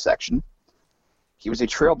Legacy section. He was a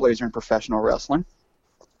trailblazer in professional wrestling.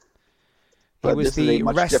 He was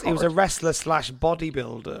a wrestler slash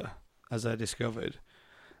bodybuilder, as I discovered.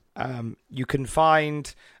 You can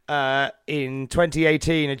find in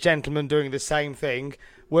 2018 a gentleman doing the same thing,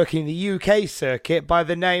 working the UK circuit by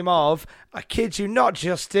the name of, I kid you not,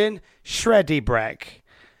 Justin, Shreddy Breck.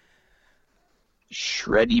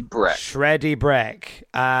 Shreddy Breck. Shreddy Breck.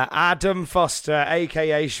 Adam Foster,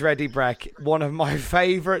 a.k.a. Shreddy Breck, one of my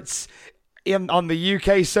favourites on the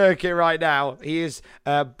UK circuit right now. He is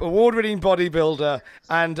an award-winning bodybuilder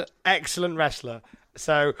and excellent wrestler.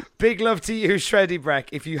 So, big love to you, Shreddy Breck,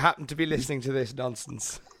 if you happen to be listening to this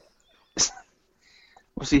nonsense.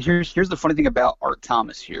 Well, see, here's the funny thing about Art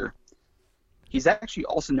Thomas here. He's actually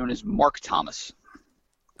also known as Mark Thomas.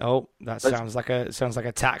 Oh, that sounds like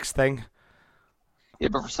a tax thing. Yeah,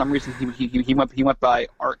 but for some reason he went by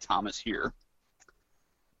Art Thomas here,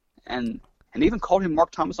 and they even called him Mark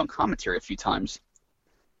Thomas on commentary a few times.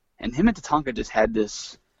 And him and Tatanka just had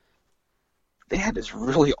this. They had this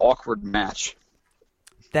really awkward match.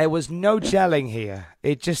 There was no gelling here.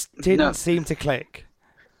 It just didn't seem to click.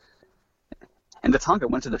 And Tatanka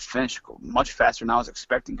went to the finish much faster than I was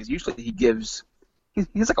expecting, because usually he's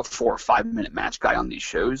like a 4 or 5 minute match guy on these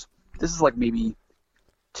shows. This is like maybe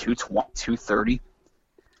 2:20, 2:30.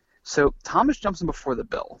 So Thomas jumps in before the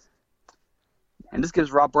bell. And this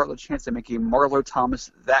gives Rob Bartlett a chance to make a Marlo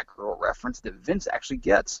Thomas That Girl reference that Vince actually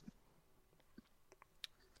gets.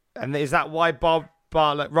 And is that why Rob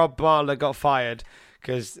Bartlett got fired?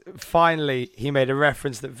 Because finally he made a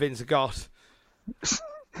reference that Vince got.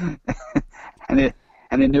 and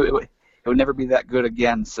they knew it would never be that good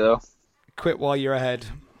again, so... Quit while you're ahead.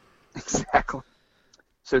 Exactly.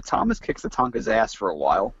 So Thomas kicks Tatanka's ass for a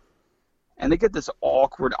while. And they get this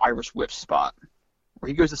awkward Irish whip spot where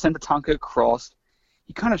he goes to send Tatanka across.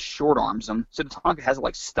 He kind of short arms him, so Tatanka has to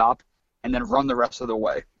like stop and then run the rest of the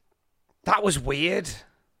way. That was weird.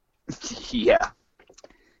 Yeah.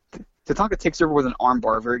 Tatanka takes over with an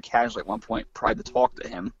armbar very casually at one point, tried to talk to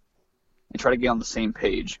him and try to get on the same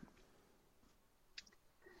page.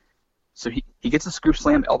 So he gets a scoop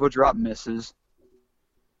slam, elbow drop, misses.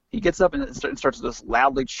 He gets up and starts just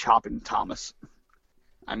loudly chopping Thomas.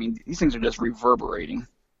 I mean, these things are just reverberating.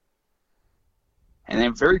 And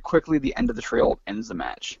then very quickly, the end of the trail ends the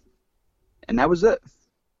match. And that was it.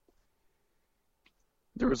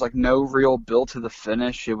 There was like no real build to the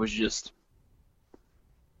finish. It was just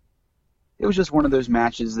one of those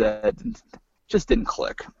matches that just didn't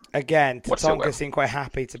click. Again, Tatanka seemed quite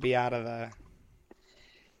happy to be out of there.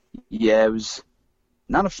 Yeah, it was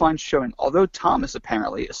not a fine showing. Although Thomas,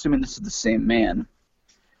 apparently, assuming this is the same man,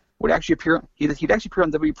 would actually appear. He'd actually appeared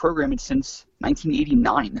on WWE programming since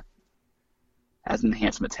 1989 as an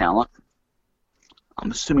enhancement talent.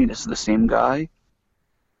 I'm assuming this is the same guy.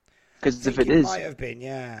 Because if it is, might have been,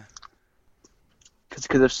 yeah.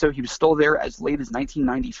 Because if so, he was still there as late as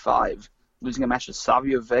 1995, losing a match to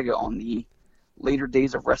Savio Vega on the later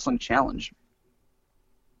days of Wrestling Challenge.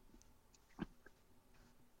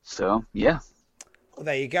 So yeah. Well,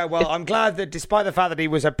 there you go. Well, I'm glad that despite the fact that he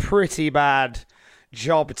was a pretty bad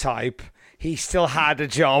job type, he still had a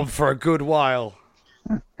job for a good while.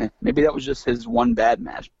 Maybe that was just his one bad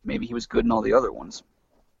match. Maybe he was good in all the other ones.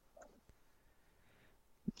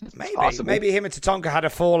 Maybe him and Tatanka had a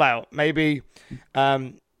fallout. Maybe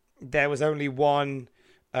there was only one.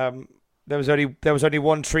 There was only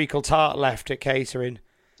one treacle tart left at catering,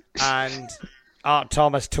 and Art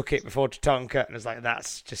Thomas took it before Tatanka, and was like,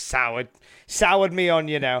 "That's just soured me on,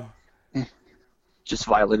 you know." Just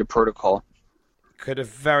violated protocol. could have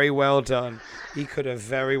very well done. He could have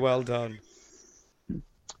very well done.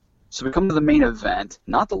 So we come to the main event.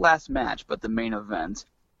 Not the last match, but the main event.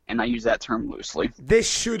 And I use that term loosely. This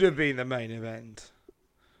should have been the main event.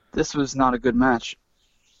 This was not a good match.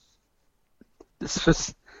 This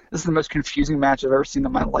is the most confusing match I've ever seen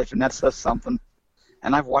in my life, and that says something.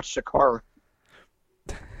 And I've watched Shakara.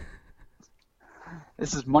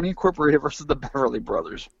 This is Money Incorporated versus the Beverly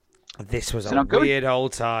Brothers. This was a weird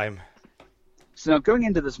old time. So now going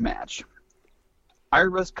into this match,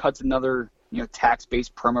 IRS cuts another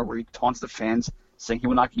tax-based promo where he taunts the fans, saying he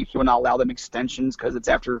will not allow them extensions because it's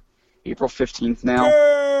after April 15th now.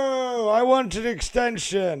 Oh, I want an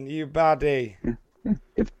extension, you baddie.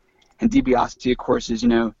 And DiBiase, of course, is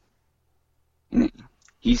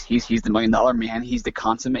he's the $1 million man. He's the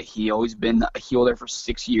consummate heel. He's been a heel there for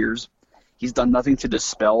 6 years. He's done nothing to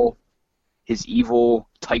dispel his evil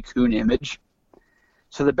tycoon image.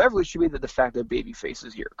 So the Beverly should be the de facto baby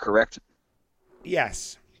faces here, correct?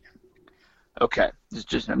 Yes. Okay,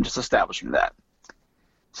 I'm just establishing that.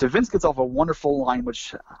 So Vince gets off a wonderful line,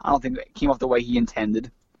 which I don't think came off the way he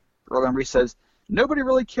intended. Earl Henry says, "Nobody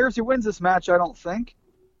really cares who wins this match, I don't think."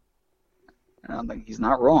 I don't think he's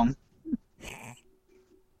not wrong.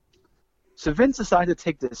 So Vince decided to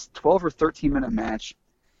take this 12 or 13-minute match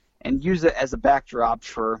and use it as a backdrop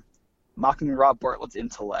for mocking Rob Bartlett's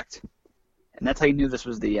intellect. And that's how you knew this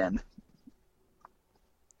was the end.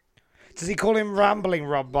 Does he call him Rambling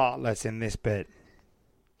Rob Bartlett in this bit?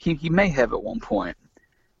 He may have at one point.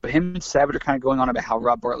 But him and Savage are kind of going on about how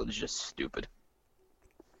Rob Bartlett is just stupid.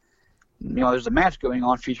 There's a match going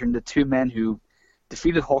on featuring the two men who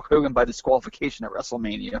defeated Hulk Hogan by disqualification at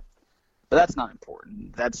WrestleMania. But that's not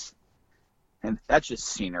important. That's just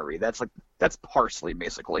scenery. That's parsley,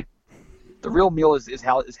 basically. The real meal is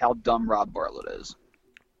how dumb Rob Bartlett is.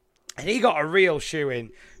 And he got a real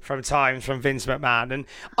shoe-in from Vince McMahon. And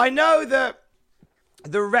I know that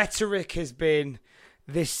the rhetoric has been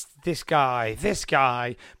this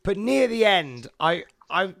guy, but near the end,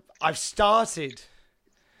 I've started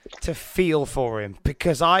to feel for him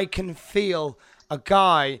because I can feel a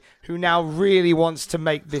guy who now really wants to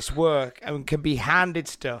make this work and can be handed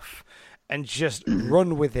stuff and just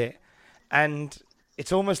run with it. And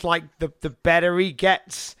it's almost like the better he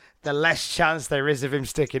gets, the less chance there is of him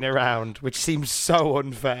sticking around, which seems so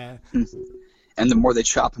unfair. And the more they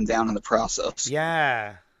chop him down in the process.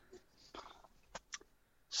 Yeah.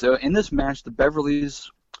 So in this match, the Beverlys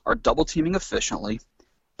are double teaming efficiently.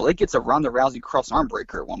 Blake gets a Ronda Rousey cross arm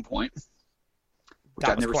breaker at one point, which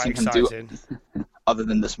I've never seen him do other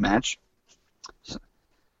than this match.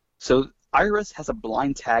 So Iris has a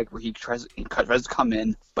blind tag where he tries to come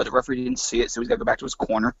in, but the referee didn't see it, so he's got to go back to his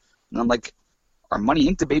corner. And I'm like, are Money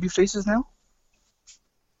Inc. the baby faces now?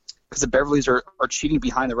 Because the Beverlys are cheating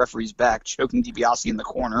behind the referee's back, choking DiBiase in the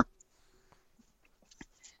corner.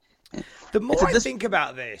 The more I think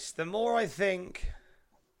about this, the more I think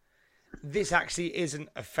this actually isn't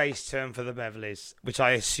a face turn for the Beverlys, which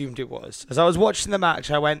I assumed it was. As I was watching the match,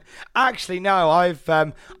 I went, actually, no, I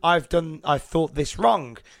thought this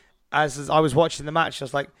wrong. As I was watching the match, I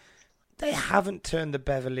was like, they haven't turned the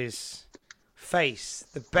Beverlys face.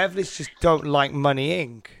 The Beverlys just don't like Money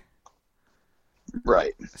Inc.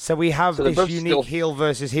 Right. So we have this unique heel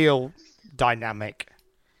versus heel dynamic.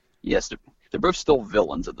 Yes, they're both still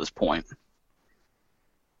villains at this point.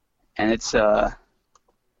 And it's it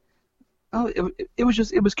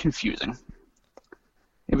was confusing.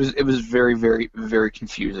 It was very, very, very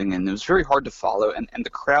confusing, and it was very hard to follow, and the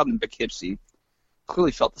crowd in Poughkeepsie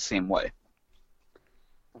clearly felt the same way.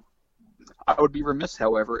 I would be remiss,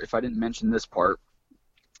 however, if I didn't mention this part,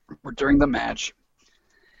 where during the match,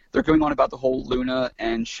 they're going on about the whole Luna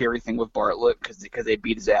and Sherry thing with Bartlett because they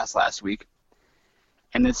beat his ass last week.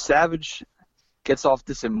 And then Savage gets off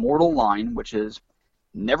this immortal line, which is,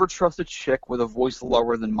 "Never trust a chick with a voice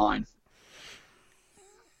lower than mine."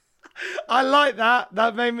 I like that.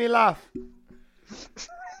 That made me laugh.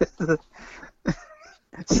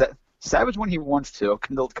 Savage, when he wants to,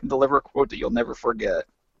 can deliver a quote that you'll never forget.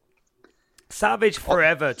 Savage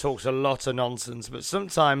forever talks a lot of nonsense, but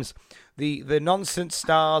sometimes the nonsense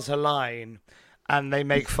stars align and they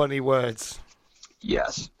make funny words.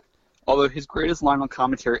 Yes. Although his greatest line on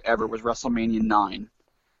commentary ever was WrestleMania 9,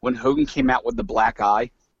 when Hogan came out with the black eye.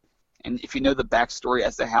 And if you know the backstory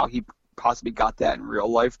as to how he possibly got that in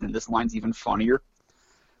real life, then this line's even funnier.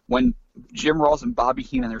 When Jim Ross and Bobby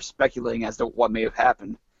Heenan are speculating as to what may have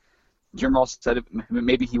happened, Jim Ross said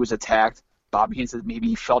maybe he was attacked. Bobby Heenan said maybe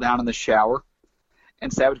he fell down in the shower.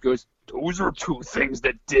 And Savage goes, "Those are two things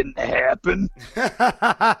that didn't happen."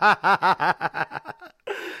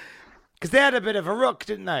 Because they had a bit of a rook,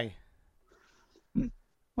 didn't they?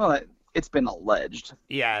 Well, it's been alleged.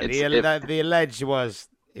 Yeah, the alleged was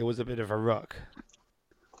it was a bit of a ruck.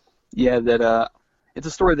 Yeah, that it's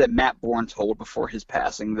a story that Matt Bourne told before his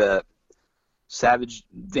passing that Savage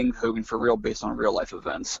dinged Hogan for real based on real life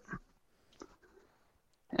events.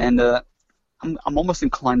 And I'm almost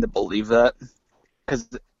inclined to believe that because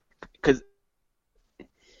the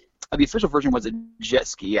official version was a jet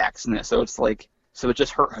ski accident, so it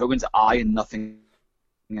just hurt Hogan's eye and nothing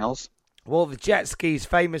else. Well, the jet skis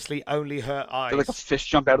famously only hurt eyes. They're like a fish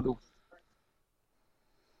jumped out of the.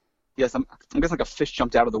 Yes, I'm guessing like a fish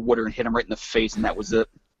jumped out of the water and hit him right in the face, and that was it.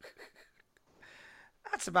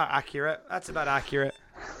 That's about accurate.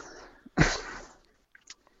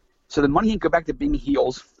 So the Money Inc. go back to being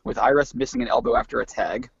heels, with IRS missing an elbow after a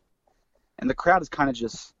tag. And the crowd is kind of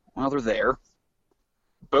just, well, they're there.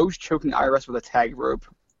 Bo's choking IRS with a tag rope.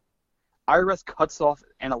 IRS cuts off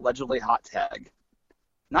an allegedly hot tag.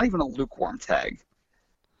 Not even a lukewarm tag.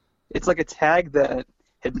 It's like a tag that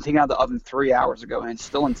had been taken out of the oven 3 hours ago and it's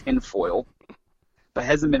still in tin foil, but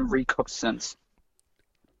hasn't been recooked since.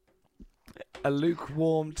 A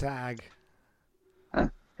lukewarm tag. And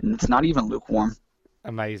it's not even lukewarm.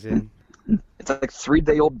 Amazing. It's like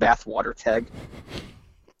 3-day-old bathwater tag.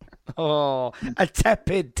 Oh, a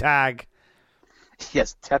tepid tag.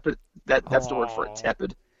 Yes, tepid. That's the word for it,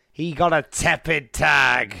 tepid. He got a tepid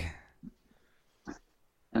tag.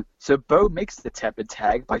 So Bo makes the tepid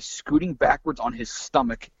tag by scooting backwards on his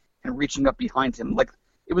stomach and reaching up behind him. Like,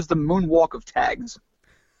 it was the moonwalk of tags.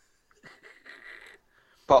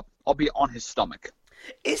 But I'll be on his stomach.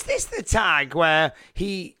 Is this the tag where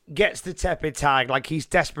he gets the tepid tag, like he's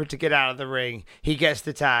desperate to get out of the ring, he gets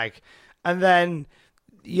the tag, and then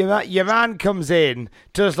your man comes in,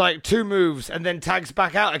 does like 2 moves, and then tags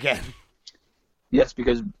back out again? Yes,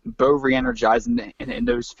 because Bo re-energized in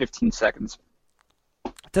those 15 seconds.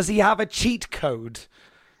 Does he have a cheat code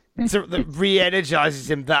that re-energizes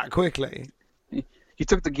him that quickly? He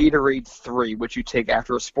took the Gatorade 3, which you take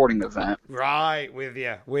after a sporting event. Right, with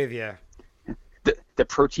you. That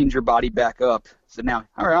proteins your body back up. So now,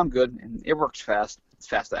 all right, I'm good. And it works fast. It's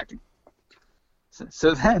fast acting.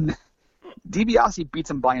 So then, DiBiase beats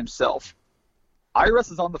him by himself.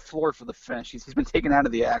 IRS is on the floor for the finish. He's been taken out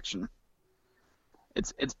of the action.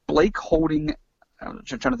 It's Blake holding. I'm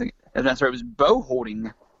trying to think. I'm sorry, it was Bo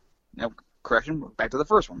holding. No, correction. Back to the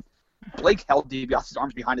first one. Blake held DiBiase's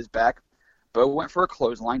arms behind his back. Bo went for a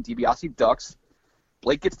clothesline. DiBiase ducks.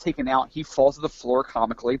 Blake gets taken out. He falls to the floor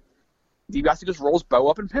comically. DiBiase just rolls Bo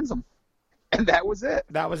up and pins him. And that was it.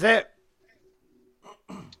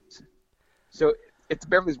 So if the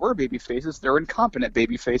Beverlys were baby faces, they're incompetent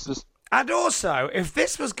baby faces. And also, if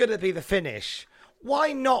this was going to be the finish,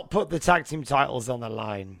 why not put the tag team titles on the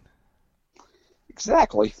line?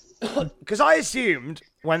 Exactly. Because I assumed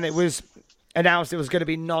when it was announced it was going to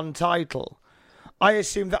be non-title, I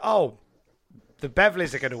assumed that, the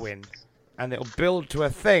Beverlys are going to win and it'll build to a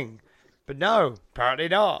thing. But no, apparently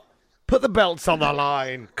not. Put the belts on the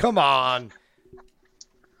line. Come on.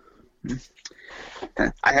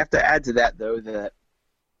 I have to add to that, though, that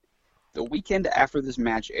the weekend after this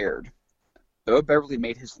match aired, Bo Beverly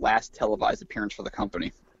made his last televised appearance for the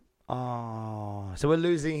company. Oh, so we're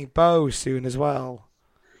losing Bo soon as well.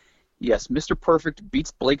 Yes, Mr. Perfect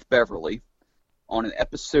beats Blake Beverly on an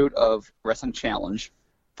episode of Wrestling Challenge.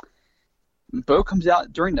 Bo comes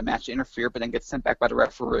out during the match to interfere, but then gets sent back by the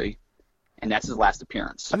referee. And that's his last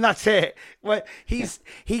appearance. And that's it. Well, he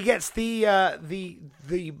gets the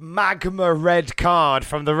magma red card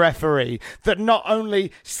from the referee that not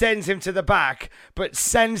only sends him to the back, but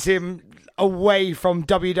sends him away from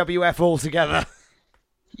WWF altogether.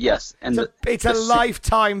 Yes, and it's a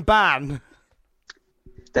lifetime ban.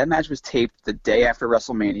 That match was taped the day after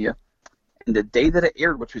WrestleMania, and the day that it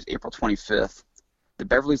aired, which was April 25th, the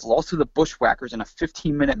Beverlys lost to the Bushwhackers in a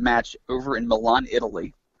 15-minute match over in Milan,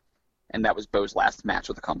 Italy. And that was Bo's last match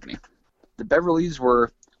with the company. The Beverlys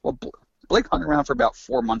were, Blake hung around for about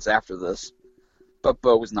 4 months after this, but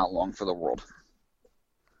Bo was not long for the world.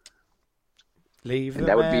 Leave the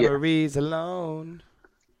memories alone.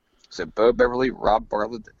 So Bo Beverly, Rob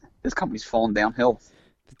Bartlett, this company's fallen downhill.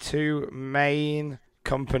 The 2 main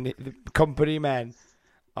company men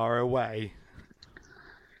are away.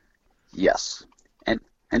 Yes,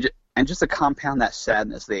 and just to compound that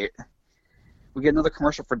sadness, we get another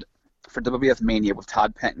commercial for WWF Mania with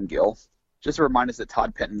Todd Pettengill, just to remind us that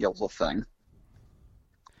Todd Pettengill's a thing.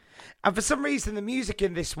 And for some reason, the music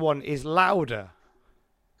in this one is louder.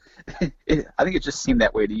 I think it just seemed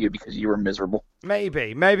that way to you because you were miserable.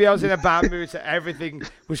 Maybe I was in a bad mood, so everything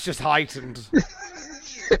was just heightened.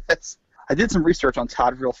 Yes. I did some research on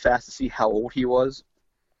Todd real fast to see how old he was.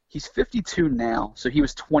 He's 52 now, so he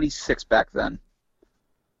was 26 back then.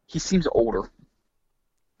 He seems older.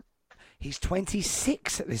 He's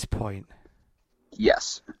 26 at this point.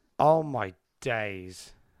 Yes. Oh, my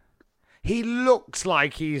days. He looks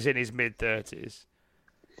like he's in his mid-30s.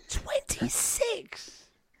 26?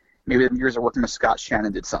 Maybe the years of working with Scott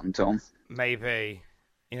Shannon did something to him. Maybe.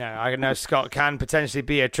 You know, I know Scott can potentially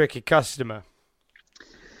be a tricky customer.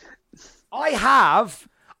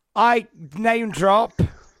 I name drop,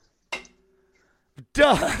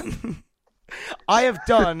 done. I have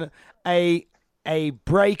done a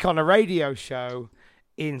break on a radio show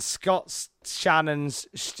in Scott Shannon's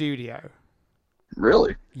studio.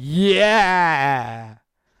 Really? Yeah.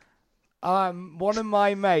 One of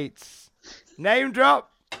my mates, name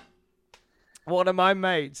drop, one of my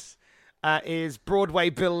mates is Broadway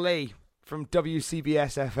Bill Lee from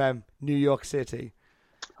WCBS FM, New York City.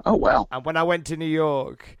 Oh, wow. And when I went to New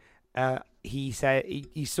York, he said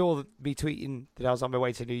he saw me tweeting that I was on my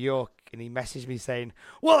way to New York, and he messaged me saying,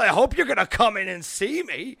 "Well, I hope you're going to come in and see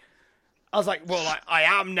me." I was like, "Well, I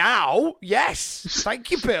am now. Yes. Thank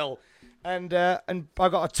you, Bill." And I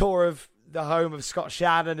got a tour of the home of Scott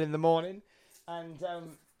Shannon in the morning. And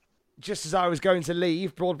just as I was going to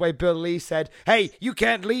leave, Broadway Bill Lee said, "Hey, you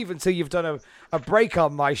can't leave until you've done a break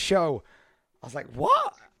on my show." I was like,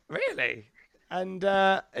 "What? Really?" And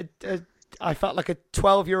I felt like a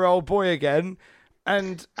 12-year-old boy again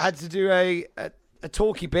and had to do a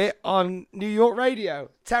talky bit on New York radio.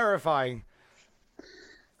 Terrifying.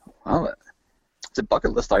 Well, it's a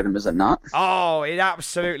bucket list item, is it not? Oh, it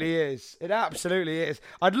absolutely is. It absolutely is.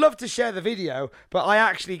 I'd love to share the video, but I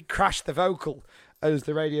actually crashed the vocal, as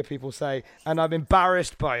the radio people say, and I'm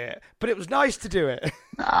embarrassed by it. But it was nice to do it.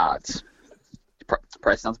 It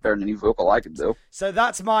probably sounds better than any vocal I could do. So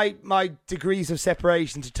that's my degrees of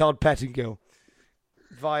separation to Todd Pettingill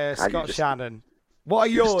via Scott Shannon. What are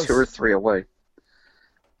yours? 2 or 3 away.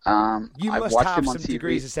 You I've must watched have him on some TV.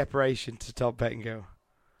 degrees of separation to Todd Pettingill.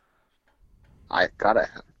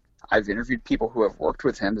 I've interviewed people who have worked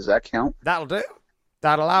with him. Does that count? That'll do.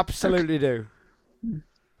 That'll absolutely do.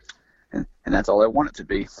 And that's all I want it to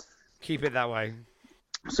be. Keep it that way.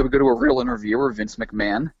 So we go to a real interviewer, Vince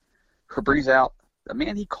McMahon, who brings out the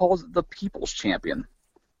man he calls the People's Champion,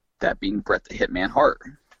 that being Bret the Hitman Hart.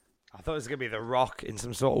 I thought it was going to be The Rock in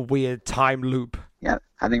some sort of weird time loop. Yeah,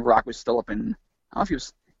 I think Rock was still up in, I don't know if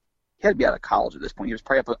he had to be out of college at this point. He was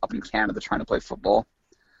probably up in Canada trying to play football.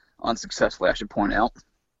 Unsuccessfully, I should point out.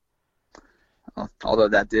 Although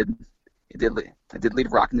it did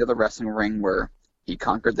lead Rock into the wrestling ring where he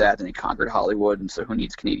conquered that and he conquered Hollywood, and so who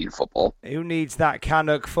needs Canadian football? Who needs that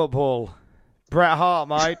Canuck football? Bret Hart,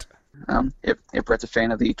 mate. If Bret's a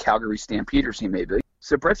fan of the Calgary Stampeders, he may be.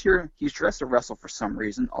 So Bret's here, he's dressed to wrestle for some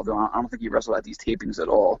reason, although I don't think he wrestled at these tapings at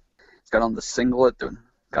all. He's got on the singlet,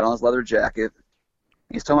 got on his leather jacket.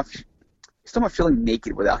 He's talking about feeling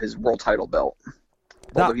naked without his world title belt.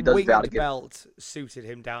 That winged belt suited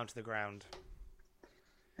him down to the ground.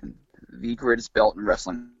 The greatest belt in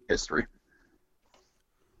wrestling history.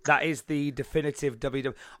 That is the definitive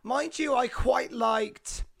WWF. Mind you, I quite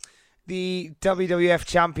liked the WWF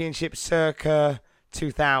Championship circa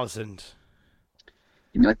 2000.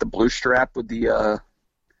 You mean like the blue strap with the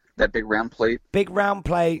that big round plate? Big round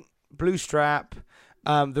plate, blue strap.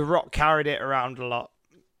 The Rock carried it around a lot.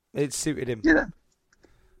 It suited him.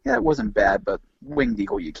 Yeah, it wasn't bad, but Winged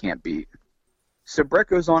Eagle you can't beat. So Bret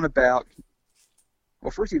goes on about, well,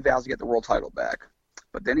 first he vows to get the world title back,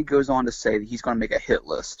 but then he goes on to say that he's going to make a hit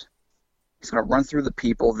list. He's going to run through the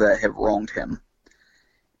people that have wronged him.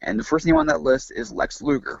 And the first name on that list is Lex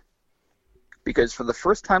Luger. Because for the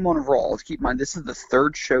first time on Raw, let's keep in mind, this is the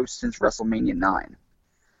 3rd show since WrestleMania 9.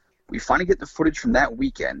 We finally get the footage from that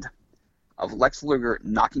weekend of Lex Luger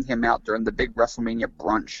knocking him out during the big WrestleMania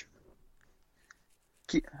brunch.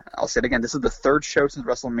 I'll say it again, this is the 3rd show since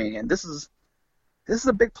WrestleMania, and this is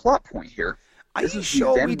a big plot point here. Are you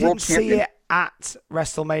sure we didn't see it at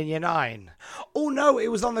WrestleMania 9? Oh, no, it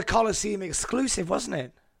was on the Coliseum exclusive, wasn't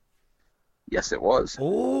it? Yes, it was.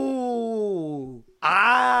 Oh.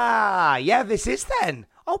 Yeah, this is then.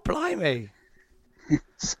 Oh, blimey.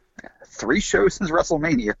 3 shows since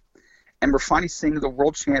WrestleMania, and we're finally seeing the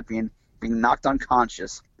world champion being knocked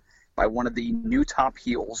unconscious by one of the new top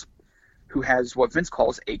heels who has what Vince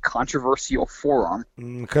calls a controversial forearm.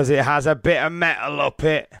 Because it has a bit of metal up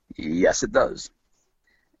it. Yes, it does.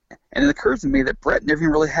 And it occurs to me that Bret never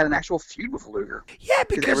even really had an actual feud with Luger. Yeah,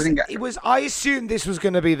 because I assumed this was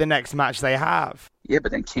going to be the next match they have. Yeah,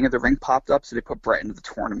 but then King of the Ring popped up, so they put Bret into the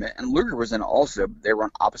tournament. And Luger was in also. They were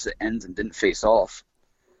on opposite ends and didn't face off.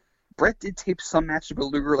 Bret did tape some matches with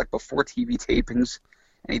Luger, like before TV tapings,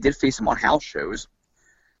 and he did face him on house shows.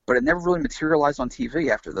 but it never really materialized on TV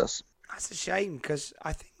after this. That's a shame, because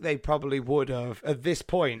I think they probably would have, at this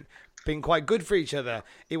point, been quite good for each other.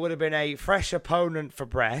 It would have been a fresh opponent for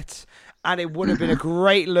Brett, and it would have been a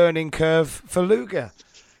great learning curve for Luger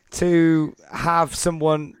to have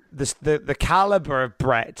someone the caliber of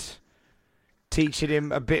Brett teaching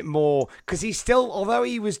him a bit more, because he still, although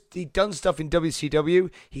he'd done stuff in WCW,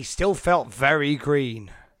 he still felt very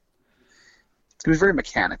green. He was very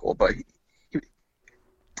mechanical, but I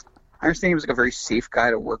understand he was like a very safe guy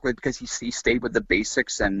to work with because he stayed with the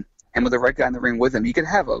basics, and with the right guy in the ring with him, he could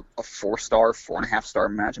have a 4-star, 4.5-star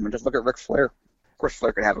match. I mean, just look at Ric Flair. Of course,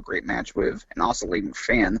 Flair could have a great match with an oscillating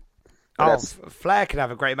fan. Flair could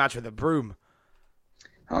have a great match with a broom.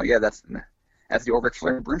 Oh yeah, that's the old Ric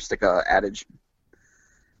Flair broomstick adage.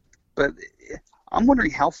 But I'm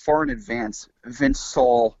wondering how far in advance Vince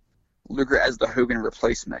saw Luger as the Hogan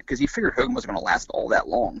replacement, because he figured Hogan wasn't going to last all that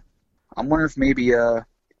long. I'm wondering if maybe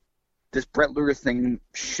this Brett Luger thing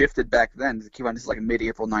shifted back then to keep on this like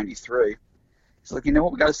mid-April '93. It's like, you know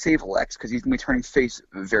what, we got to save Lex because he's going to be turning face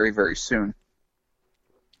very, very soon.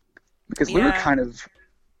 Because Luger kind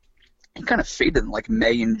of faded in like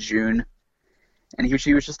May and June, and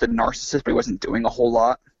he was just a narcissist, but he wasn't doing a whole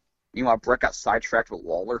lot. Meanwhile, Brett got sidetracked with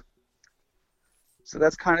Lawler. So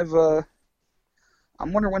that's kind of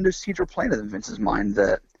I'm wondering when those seeds were planted in Vince's mind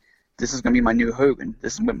that this is going to be my new Hogan.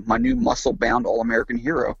 This is my new muscle-bound All-American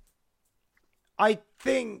hero. I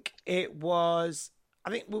think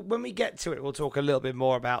when we get to it, we'll talk a little bit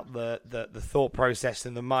more about the thought process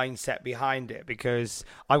and the mindset behind it, because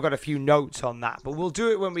I've got a few notes on that, but we'll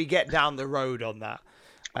do it when we get down the road on that.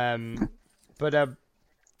 But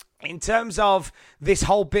in terms of this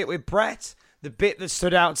whole bit with Brett, the bit that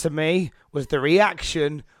stood out to me was the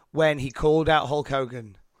reaction when he called out Hulk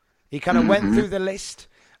Hogan. He kind of went through the list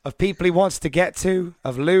of people he wants to get to,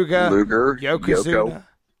 of Luger, Yokozuna,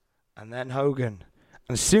 and then Hogan.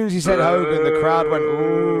 And as soon as he said Hogan, the crowd went,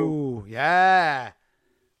 ooh, yeah,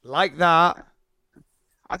 like that.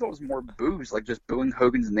 I thought it was more boos, like just booing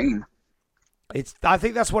Hogan's name. I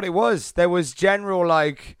think that's what it was. There was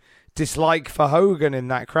general dislike for Hogan in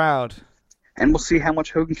that crowd. And we'll see how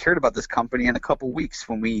much Hogan cared about this company in a couple weeks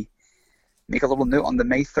when we make a little note on the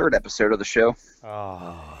May 3rd episode of the show.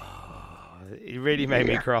 Oh, it really made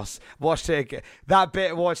me cross. Watched it again. That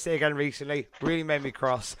bit, watched it again recently. Really made me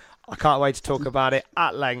cross. I can't wait to talk about it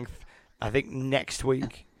at length, I think, next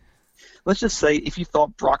week. Let's just say, if you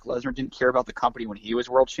thought Brock Lesnar didn't care about the company when he was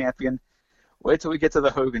world champion, wait till we get to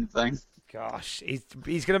the Hogan thing. Gosh,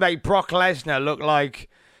 he's going to make Brock Lesnar look like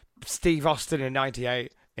Steve Austin in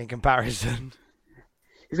 '98 in comparison.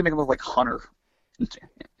 He's going to make him look like Hunter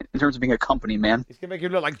in terms of being a company man. He's going to make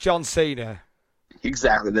him look like John Cena.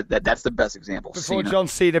 Exactly. That's the best example. Before Cena. John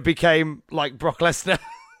Cena became like Brock Lesnar.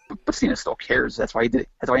 But Cena still cares. That's why he did it.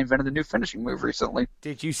 That's why he invented the new finishing move recently.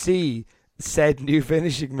 Did you see said new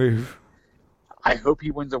finishing move? I hope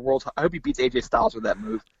he wins the world. I hope he beats AJ Styles with that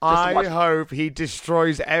move. I hope he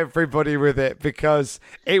destroys everybody with it, because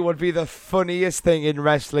it would be the funniest thing in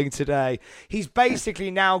wrestling today. He's basically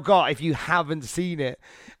now got, if you haven't seen it,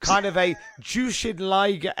 kind of a Jushin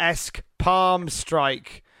Liger-esque palm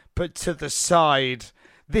strike, but to the side.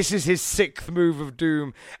 This is his 6th move of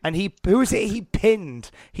doom. And who was it he pinned?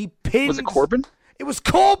 Was it Corbin? It was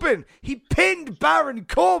Corbin. He pinned Baron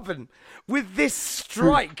Corbin with this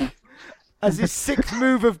strike as his 6th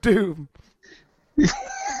move of doom.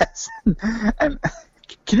 Yes. And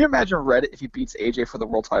can you imagine Reddit if he beats AJ for the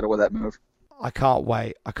world title with that move? I can't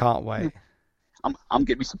wait. I'm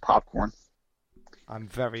getting me some popcorn. I'm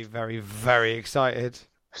very, very, very excited.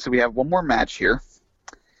 So we have one more match here.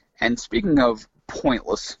 And speaking of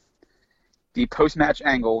pointless, the post-match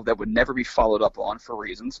angle that would never be followed up on for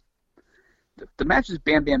reasons. The match is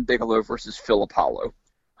Bam Bam Bigelow versus Phil Apollo,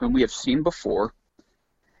 whom we have seen before,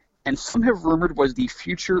 and some have rumored was the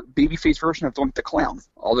future babyface version of Doink the Clown,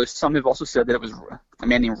 although some have also said that it was a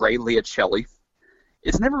man named Ray Liacelli.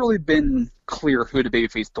 It's never really been clear who the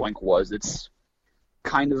babyface Doink was. It's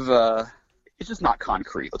kind of, it's just not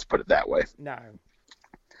concrete, let's put it that way. No.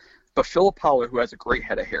 But Phil Apollo, who has a great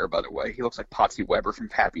head of hair, by the way, he looks like Patsy Weber from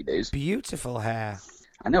Happy Days. Beautiful hair.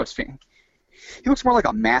 I know, it's funny. He looks more like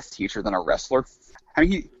a math teacher than a wrestler. I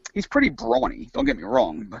mean, he's pretty brawny, don't get me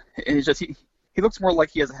wrong, but it's just he looks more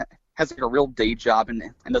like he has like a real day job and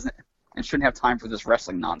shouldn't have time for this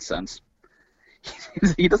wrestling nonsense.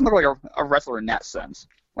 He doesn't look like a wrestler in that sense.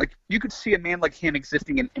 Like, you could see a man like him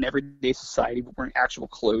existing in everyday society wearing actual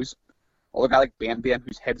clothes. Or a guy like Bam Bam,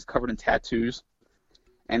 whose head is covered in tattoos.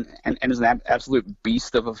 And is an absolute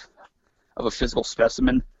beast of a physical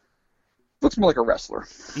specimen. Looks more like a wrestler.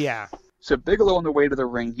 Yeah. So Bigelow on the way to the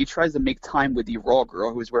ring, he tries to make time with the Raw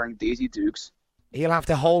girl who is wearing Daisy Dukes. He'll have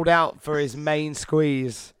to hold out for his main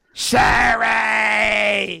squeeze.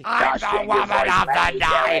 Sherry! I'm the woman of the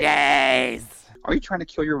 90s! Are you trying to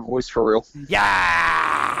kill your voice for real? Yes!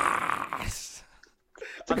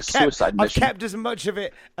 It's like a suicide mission. I've kept as much of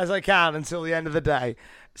it as I can until the end of the day.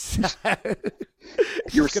 So,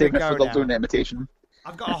 you were saving it for the now. Luna imitation.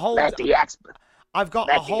 I've got a whole I've got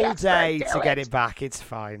Let a the whole expert day do to get it. it back. It's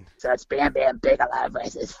fine. So it's Bam Bam Bigelow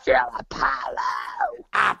versus Phil Apollo.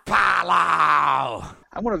 Apollo!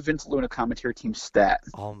 I want a Vince Luna commentary team stat.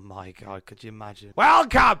 Oh my God, could you imagine?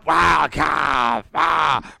 Welcome!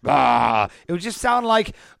 It would just sound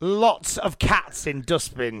like lots of cats in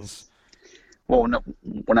dustbins. Well, no,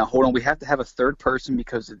 hold on. We have to have a third person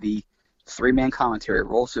because of the three-man commentary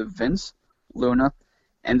role. So Vince, Luna,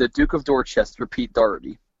 and the Duke of Dorchester, Pete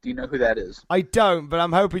Doherty. Do you know who that is? I don't, but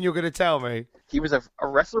I'm hoping you're going to tell me. He was a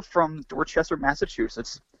wrestler from Dorchester,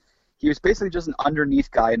 Massachusetts. He was basically just an underneath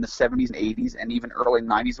guy in the 70s and 80s and even early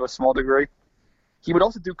 90s to a small degree. He would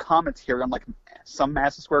also do commentary on like some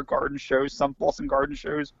Madison Square Garden shows, some Boston Garden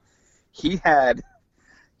shows. He had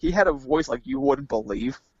a voice like you wouldn't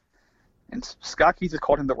believe. And Scott Keith has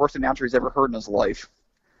called him the worst announcer he's ever heard in his life.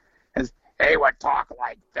 He would talk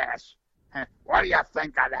like this. What do you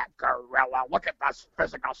think of that gorilla? Look at this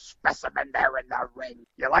physical specimen there in the ring.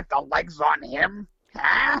 You like the legs on him?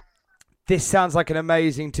 Huh? This sounds like an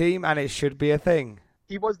amazing team, and it should be a thing.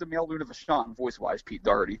 He was the male Luna Vachon, voice-wise, Pete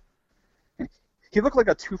Doherty. He looked like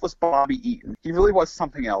a toothless Bobby Eaton. He really was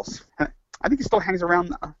something else. I think he still hangs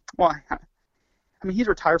around. Well, I mean, he's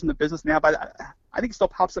retired from the business now, but I think he still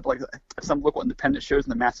pops up like at some local independent shows in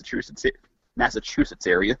the Massachusetts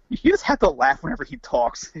area. You just have to laugh whenever he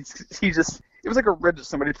talks. It was like a rib that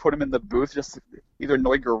somebody put him in the booth just to either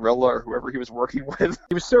annoy Gorilla or whoever he was working with.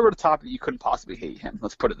 He was so over the top that you couldn't possibly hate him.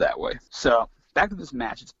 Let's put it that way. So back to this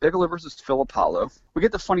match. It's Bigelow versus Phil Apollo. We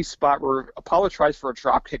get the funny spot where Apollo tries for a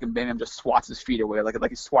drop kick and Bam just swats his feet away like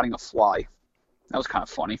he's swatting a fly. That was kind of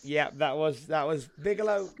funny. Yeah, that was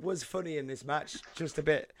Bigelow was funny in this match. Just a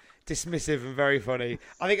bit dismissive and very funny.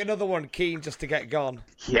 I think another one keen just to get gone.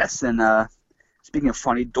 Yes, and speaking of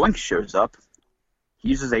funny, Doink shows up. He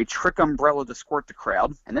uses a trick umbrella to squirt the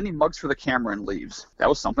crowd, and then he mugs for the camera and leaves. That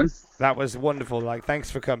was something. That was wonderful. Like, thanks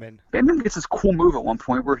for coming. Bam Bam gets this cool move at one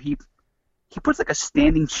point where he puts like a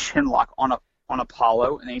standing chin lock on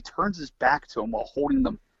Apollo, and then he turns his back to him while holding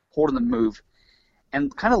the move,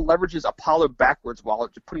 and kind of leverages Apollo backwards while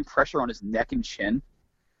just putting pressure on his neck and chin.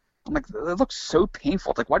 I'm like, that looks so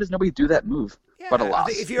painful. It's like, why does nobody do that move? Yeah, But alas.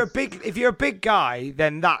 if you're a big guy,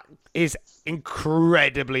 then that is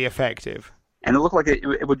incredibly effective. And it looked like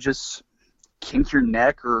it would just kink your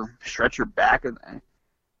neck or stretch your back. It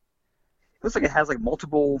looks like it has like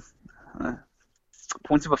multiple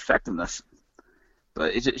points of effectiveness.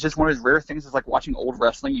 But it's just one of those rare things. It's like watching old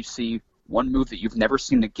wrestling. You see one move that you've never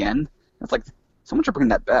seen again. It's like someone should bring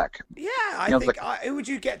that back. Yeah, I think. Who would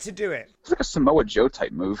you get to do it? It's like a Samoa Joe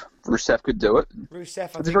type move. Rusev could do it.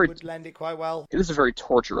 Rusev, I It's think, would lend it quite well. It is a very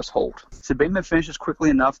torturous hold. So Bam Bam finishes quickly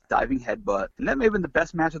enough, diving headbutt. And that may have been the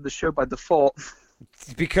best match of the show by default.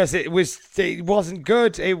 Because it wasn't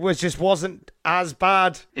good. It wasn't as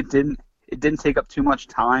bad. It didn't take up too much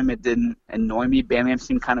time. It didn't annoy me. Bam Bam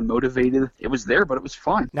seemed kind of motivated. It was there, but it was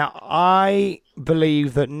fine. Now, I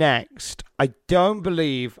believe that next, I don't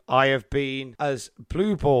believe I have been as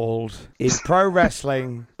blue-balled in pro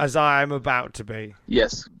wrestling as I am about to be.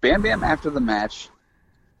 Yes, Bam Bam after the match,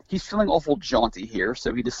 he's feeling awful jaunty here,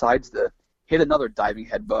 so he decides to hit another diving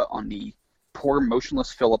headbutt on the poor,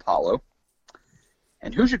 motionless Phil Apollo.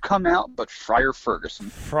 And who should come out but Friar Ferguson?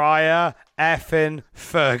 Friar effing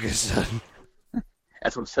Ferguson.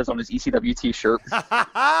 That's what it says on his ECW t-shirt.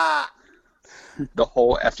 The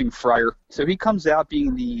whole effing Friar. So he comes out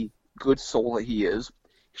being the good soul that he is.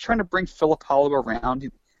 He's trying to bring Phil Apollo around.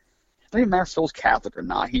 It doesn't even matter if Phil's Catholic or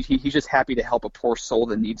not. He's just happy to help a poor soul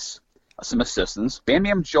that needs some assistance. Bam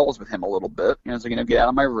Bam jaws with him a little bit. He's like, get out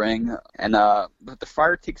of my ring. And but the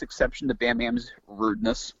Friar takes exception to Bam Bam's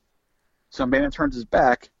rudeness. So when Bam Bam turns his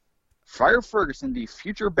back, Friar Ferguson, the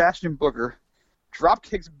future Bastion Booger, drop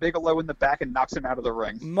kicks Bigelow in the back and knocks him out of the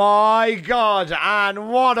ring. My God, and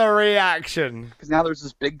what a reaction. Because now there's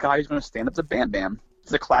this big guy who's going to stand up to Bam Bam.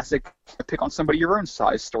 It's a classic pick on somebody your own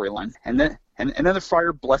size storyline. And then the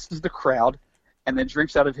Friar blesses the crowd and then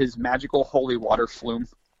drinks out of his magical holy water flume.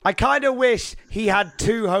 I kind of wish he had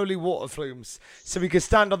 2 holy water flumes so we could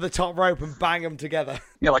stand on the top rope and bang them together.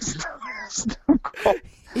 Yeah, like Stone Cold.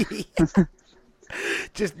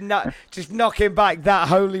 Just knocking back that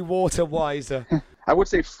holy water wiser. I would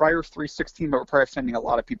say Friar 316, but we're probably offending a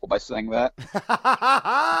lot of people by saying that.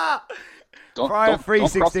 Friar don't cross the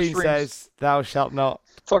 316 streams. says, "Thou shalt not."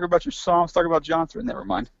 Talk about your Psalms, talk about John 3, never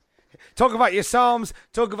mind. Talk about your Psalms.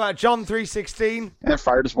 Talk about John 3:16. And then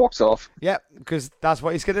Friar just walks off. Yep, because that's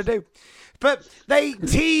what he's going to do. But they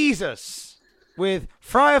tease us with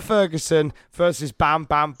Friar Ferguson versus Bam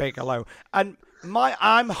Bam Bigelow. And I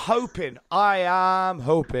am hoping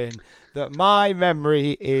that my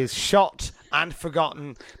memory is shot and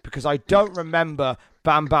forgotten because I don't remember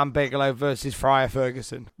Bam Bam Bigelow versus Friar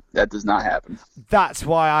Ferguson. That does not happen. That's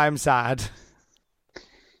why I'm sad.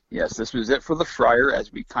 Yes, this was it for the Friar,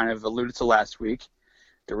 as we kind of alluded to last week.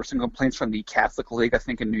 There were some complaints from the Catholic League, I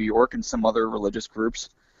think, in New York, and some other religious groups.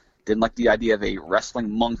 Didn't like the idea of a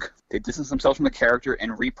wrestling monk. They distanced themselves from the character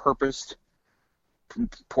and repurposed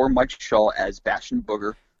poor Mike Shaw as Bastion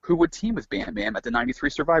Booger, who would team with Bam Bam at the 93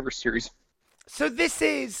 Survivor Series. So this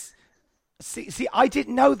is... See, I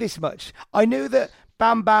didn't know this much. I knew that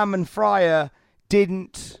Bam Bam and Friar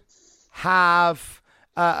didn't have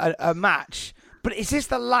a match. But is this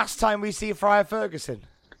the last time we see Friar Ferguson?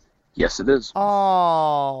 Yes, it is.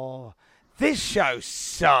 Oh, this show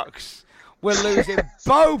sucks. We're losing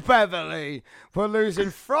Bo Beverly, we're losing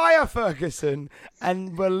Friar Ferguson,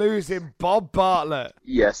 and we're losing Bob Bartlett.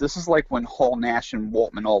 Yes, this is like when Hall, Nash, and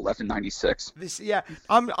Waltman all left in '96.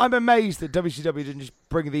 I'm amazed that WCW didn't just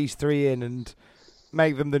bring these three in and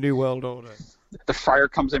make them the New World Order. The Friar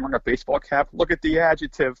comes in wearing a baseball cap. Look at the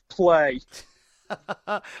adjective, play.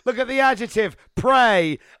 Look at the adjective,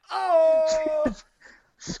 pray. Oh!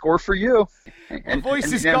 Score for you. My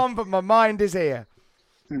voice is gone, but my mind is here.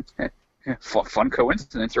 Fun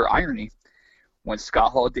coincidence or irony. When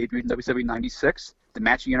Scott Hall debuted in WCW 96, the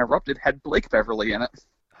match he interrupted had Blake Beverly in it.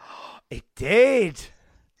 It did.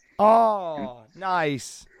 Oh,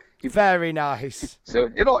 nice. Very nice.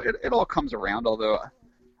 So it all comes around, although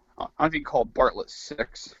I don't even call Bartlett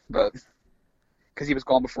 6, but because he was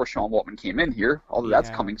gone before Sean Waltman came in here, although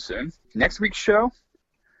that's coming soon. Next week's show,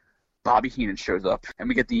 Bobby Heenan shows up, and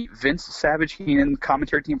we get the Vince Savage Heenan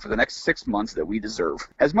commentary team for the next 6 months that we deserve.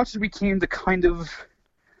 As much as we came to kind of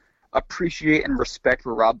appreciate and respect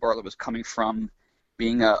where Rob Bartlett was coming from,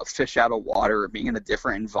 being a fish out of water, being in a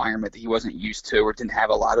different environment that he wasn't used to or didn't have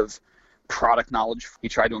a lot of product knowledge, he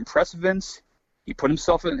tried to impress Vince. He put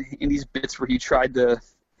himself in these bits where he tried to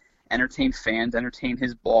entertain fans, entertain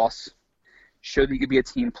his boss, showed that he could be a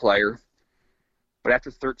team player. But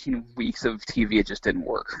after 13 weeks of TV, it just didn't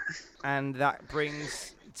work. And that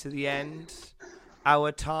brings to the end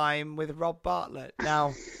our time with Rob Bartlett.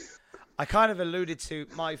 Now, I kind of alluded to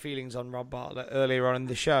my feelings on Rob Bartlett earlier on in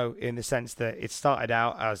the show, in the sense that it started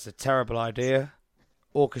out as a terrible idea,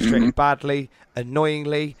 orchestrated badly,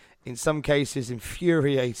 annoyingly, in some cases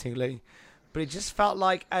infuriatingly. But it just felt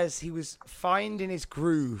like as he was finding his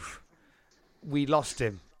groove, we lost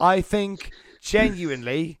him. I think,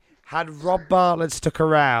 genuinely, had Rob Bartlett stuck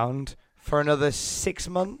around for another 6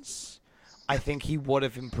 months, I think he would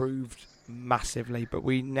have improved massively, but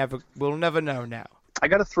we'll never know now. I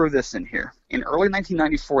got to throw this in here. In early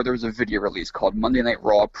 1994, there was a video release called Monday Night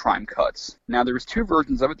Raw Prime Cuts. Now, there was two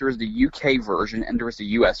versions of it. There was the UK version and there was the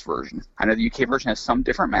US version. I know the UK version has some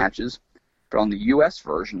different matches, but on the US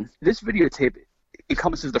version, this videotape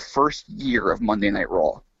encompasses the first year of Monday Night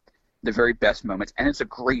Raw. The very best moments, and it's a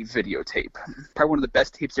great videotape. Probably one of the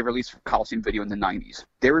best tapes they released from Coliseum Video in the 90s.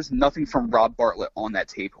 There is nothing from Rob Bartlett on that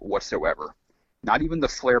tape whatsoever. Not even the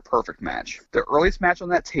Flair Perfect match. The earliest match on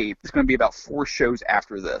that tape is going to be about 4 shows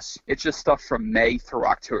after this. It's just stuff from May through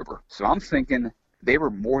October. So I'm thinking they were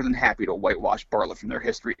more than happy to whitewash Bartlett from their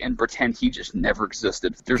history and pretend he just never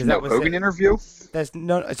existed. There's no Hogan interview.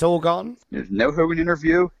 It's all gone? There's no Hogan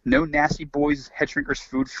interview, no Nasty Boys Head Shrinkers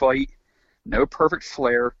food fight, no Perfect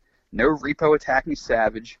Flair, no Repo attacking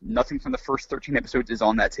Savage. Nothing from the first 13 episodes is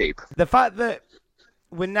on that tape. The fact that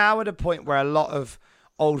we're now at a point where a lot of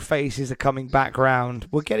old faces are coming back round,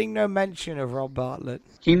 we're getting no mention of Rob Bartlett.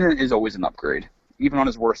 Heenan is always an upgrade. Even on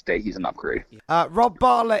his worst day, he's an upgrade. Rob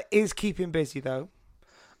Bartlett is keeping busy, though.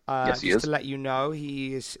 Yes, he just is. To let you know,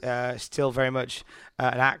 he is still very much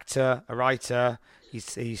an actor, a writer.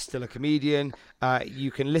 He's still a comedian.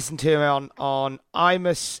 You can listen to him on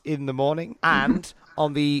Imus in the morning and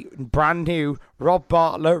on the brand new Rob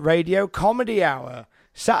Bartlett Radio Comedy Hour,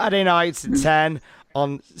 Saturday nights at 10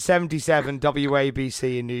 on 77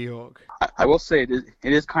 WABC in New York. I will say it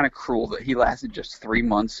is kind of cruel that he lasted just 3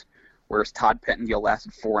 months, whereas Todd Pettengill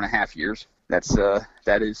lasted 4.5 years.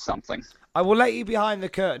 That is something. I will let you behind the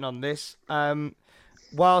curtain on this.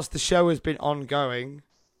 Whilst the show has been ongoing,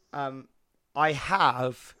 I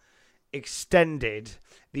have extended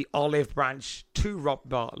the olive branch to Rob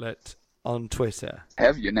Bartlett on Twitter.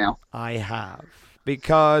 Have you now? I have.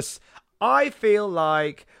 Because I feel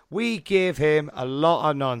like we give him a lot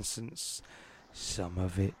of nonsense. Some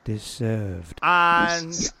of it deserved.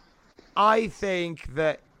 And I think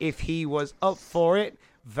that if he was up for it,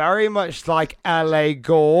 very much like LA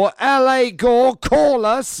Gore, call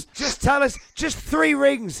us. Just tell us, just 3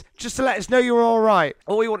 rings, just to let us know you're all right.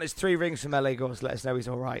 All we want is 3 rings from LA Gore to let us know he's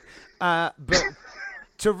all right. But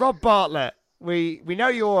to Rob Bartlett, we know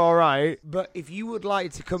you're all right, but if you would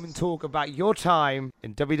like to come and talk about your time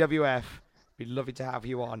in WWF, we'd love it to have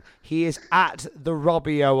you on. He is at the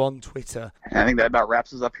Robbio on Twitter. And I think that about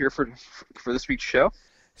wraps us up here for this week's show.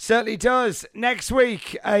 Certainly does. Next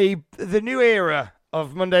week, the new era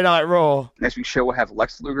of Monday Night Raw. Next week's show will have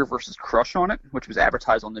Lex Luger versus Crush on it, which was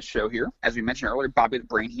advertised on this show here. As we mentioned earlier, Bobby the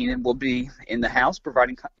Brain Heenan will be in the house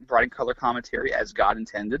providing color commentary as God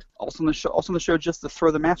intended. Also on the show, just to throw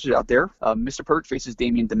the matches out there, Mr. Pert faces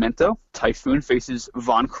Damian Demento, Typhoon faces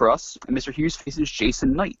Von Kruss, and Mr. Hughes faces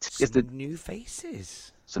Jason Knight. New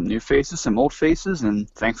faces. Some new faces, some old faces, and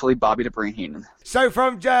thankfully Bobby the Brain Heenan. So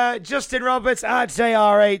from Justin Roberts at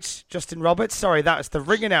JRH, Justin Roberts, sorry, that's the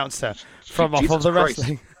ring announcer from Off of the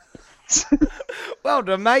Wrestling. Well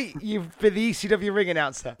done, mate. You've been the ECW ring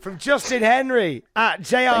announcer. From Justin Henry at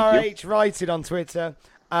JRH Writing on Twitter.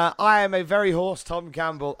 I am a very hoarse Tom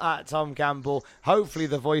Campbell at Tom Campbell. Hopefully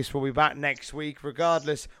the voice will be back next week.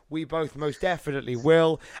 Regardless, we both most definitely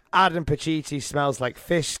will. Adam Pacitti smells like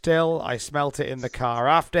fish still. I smelt it in the car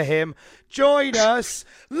after him. Join us.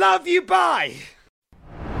 Love you. Bye.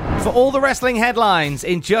 For all the wrestling headlines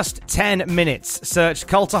in just 10 minutes, search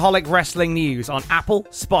Cultaholic Wrestling News on Apple,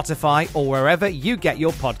 Spotify, or wherever you get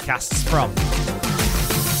your podcasts from.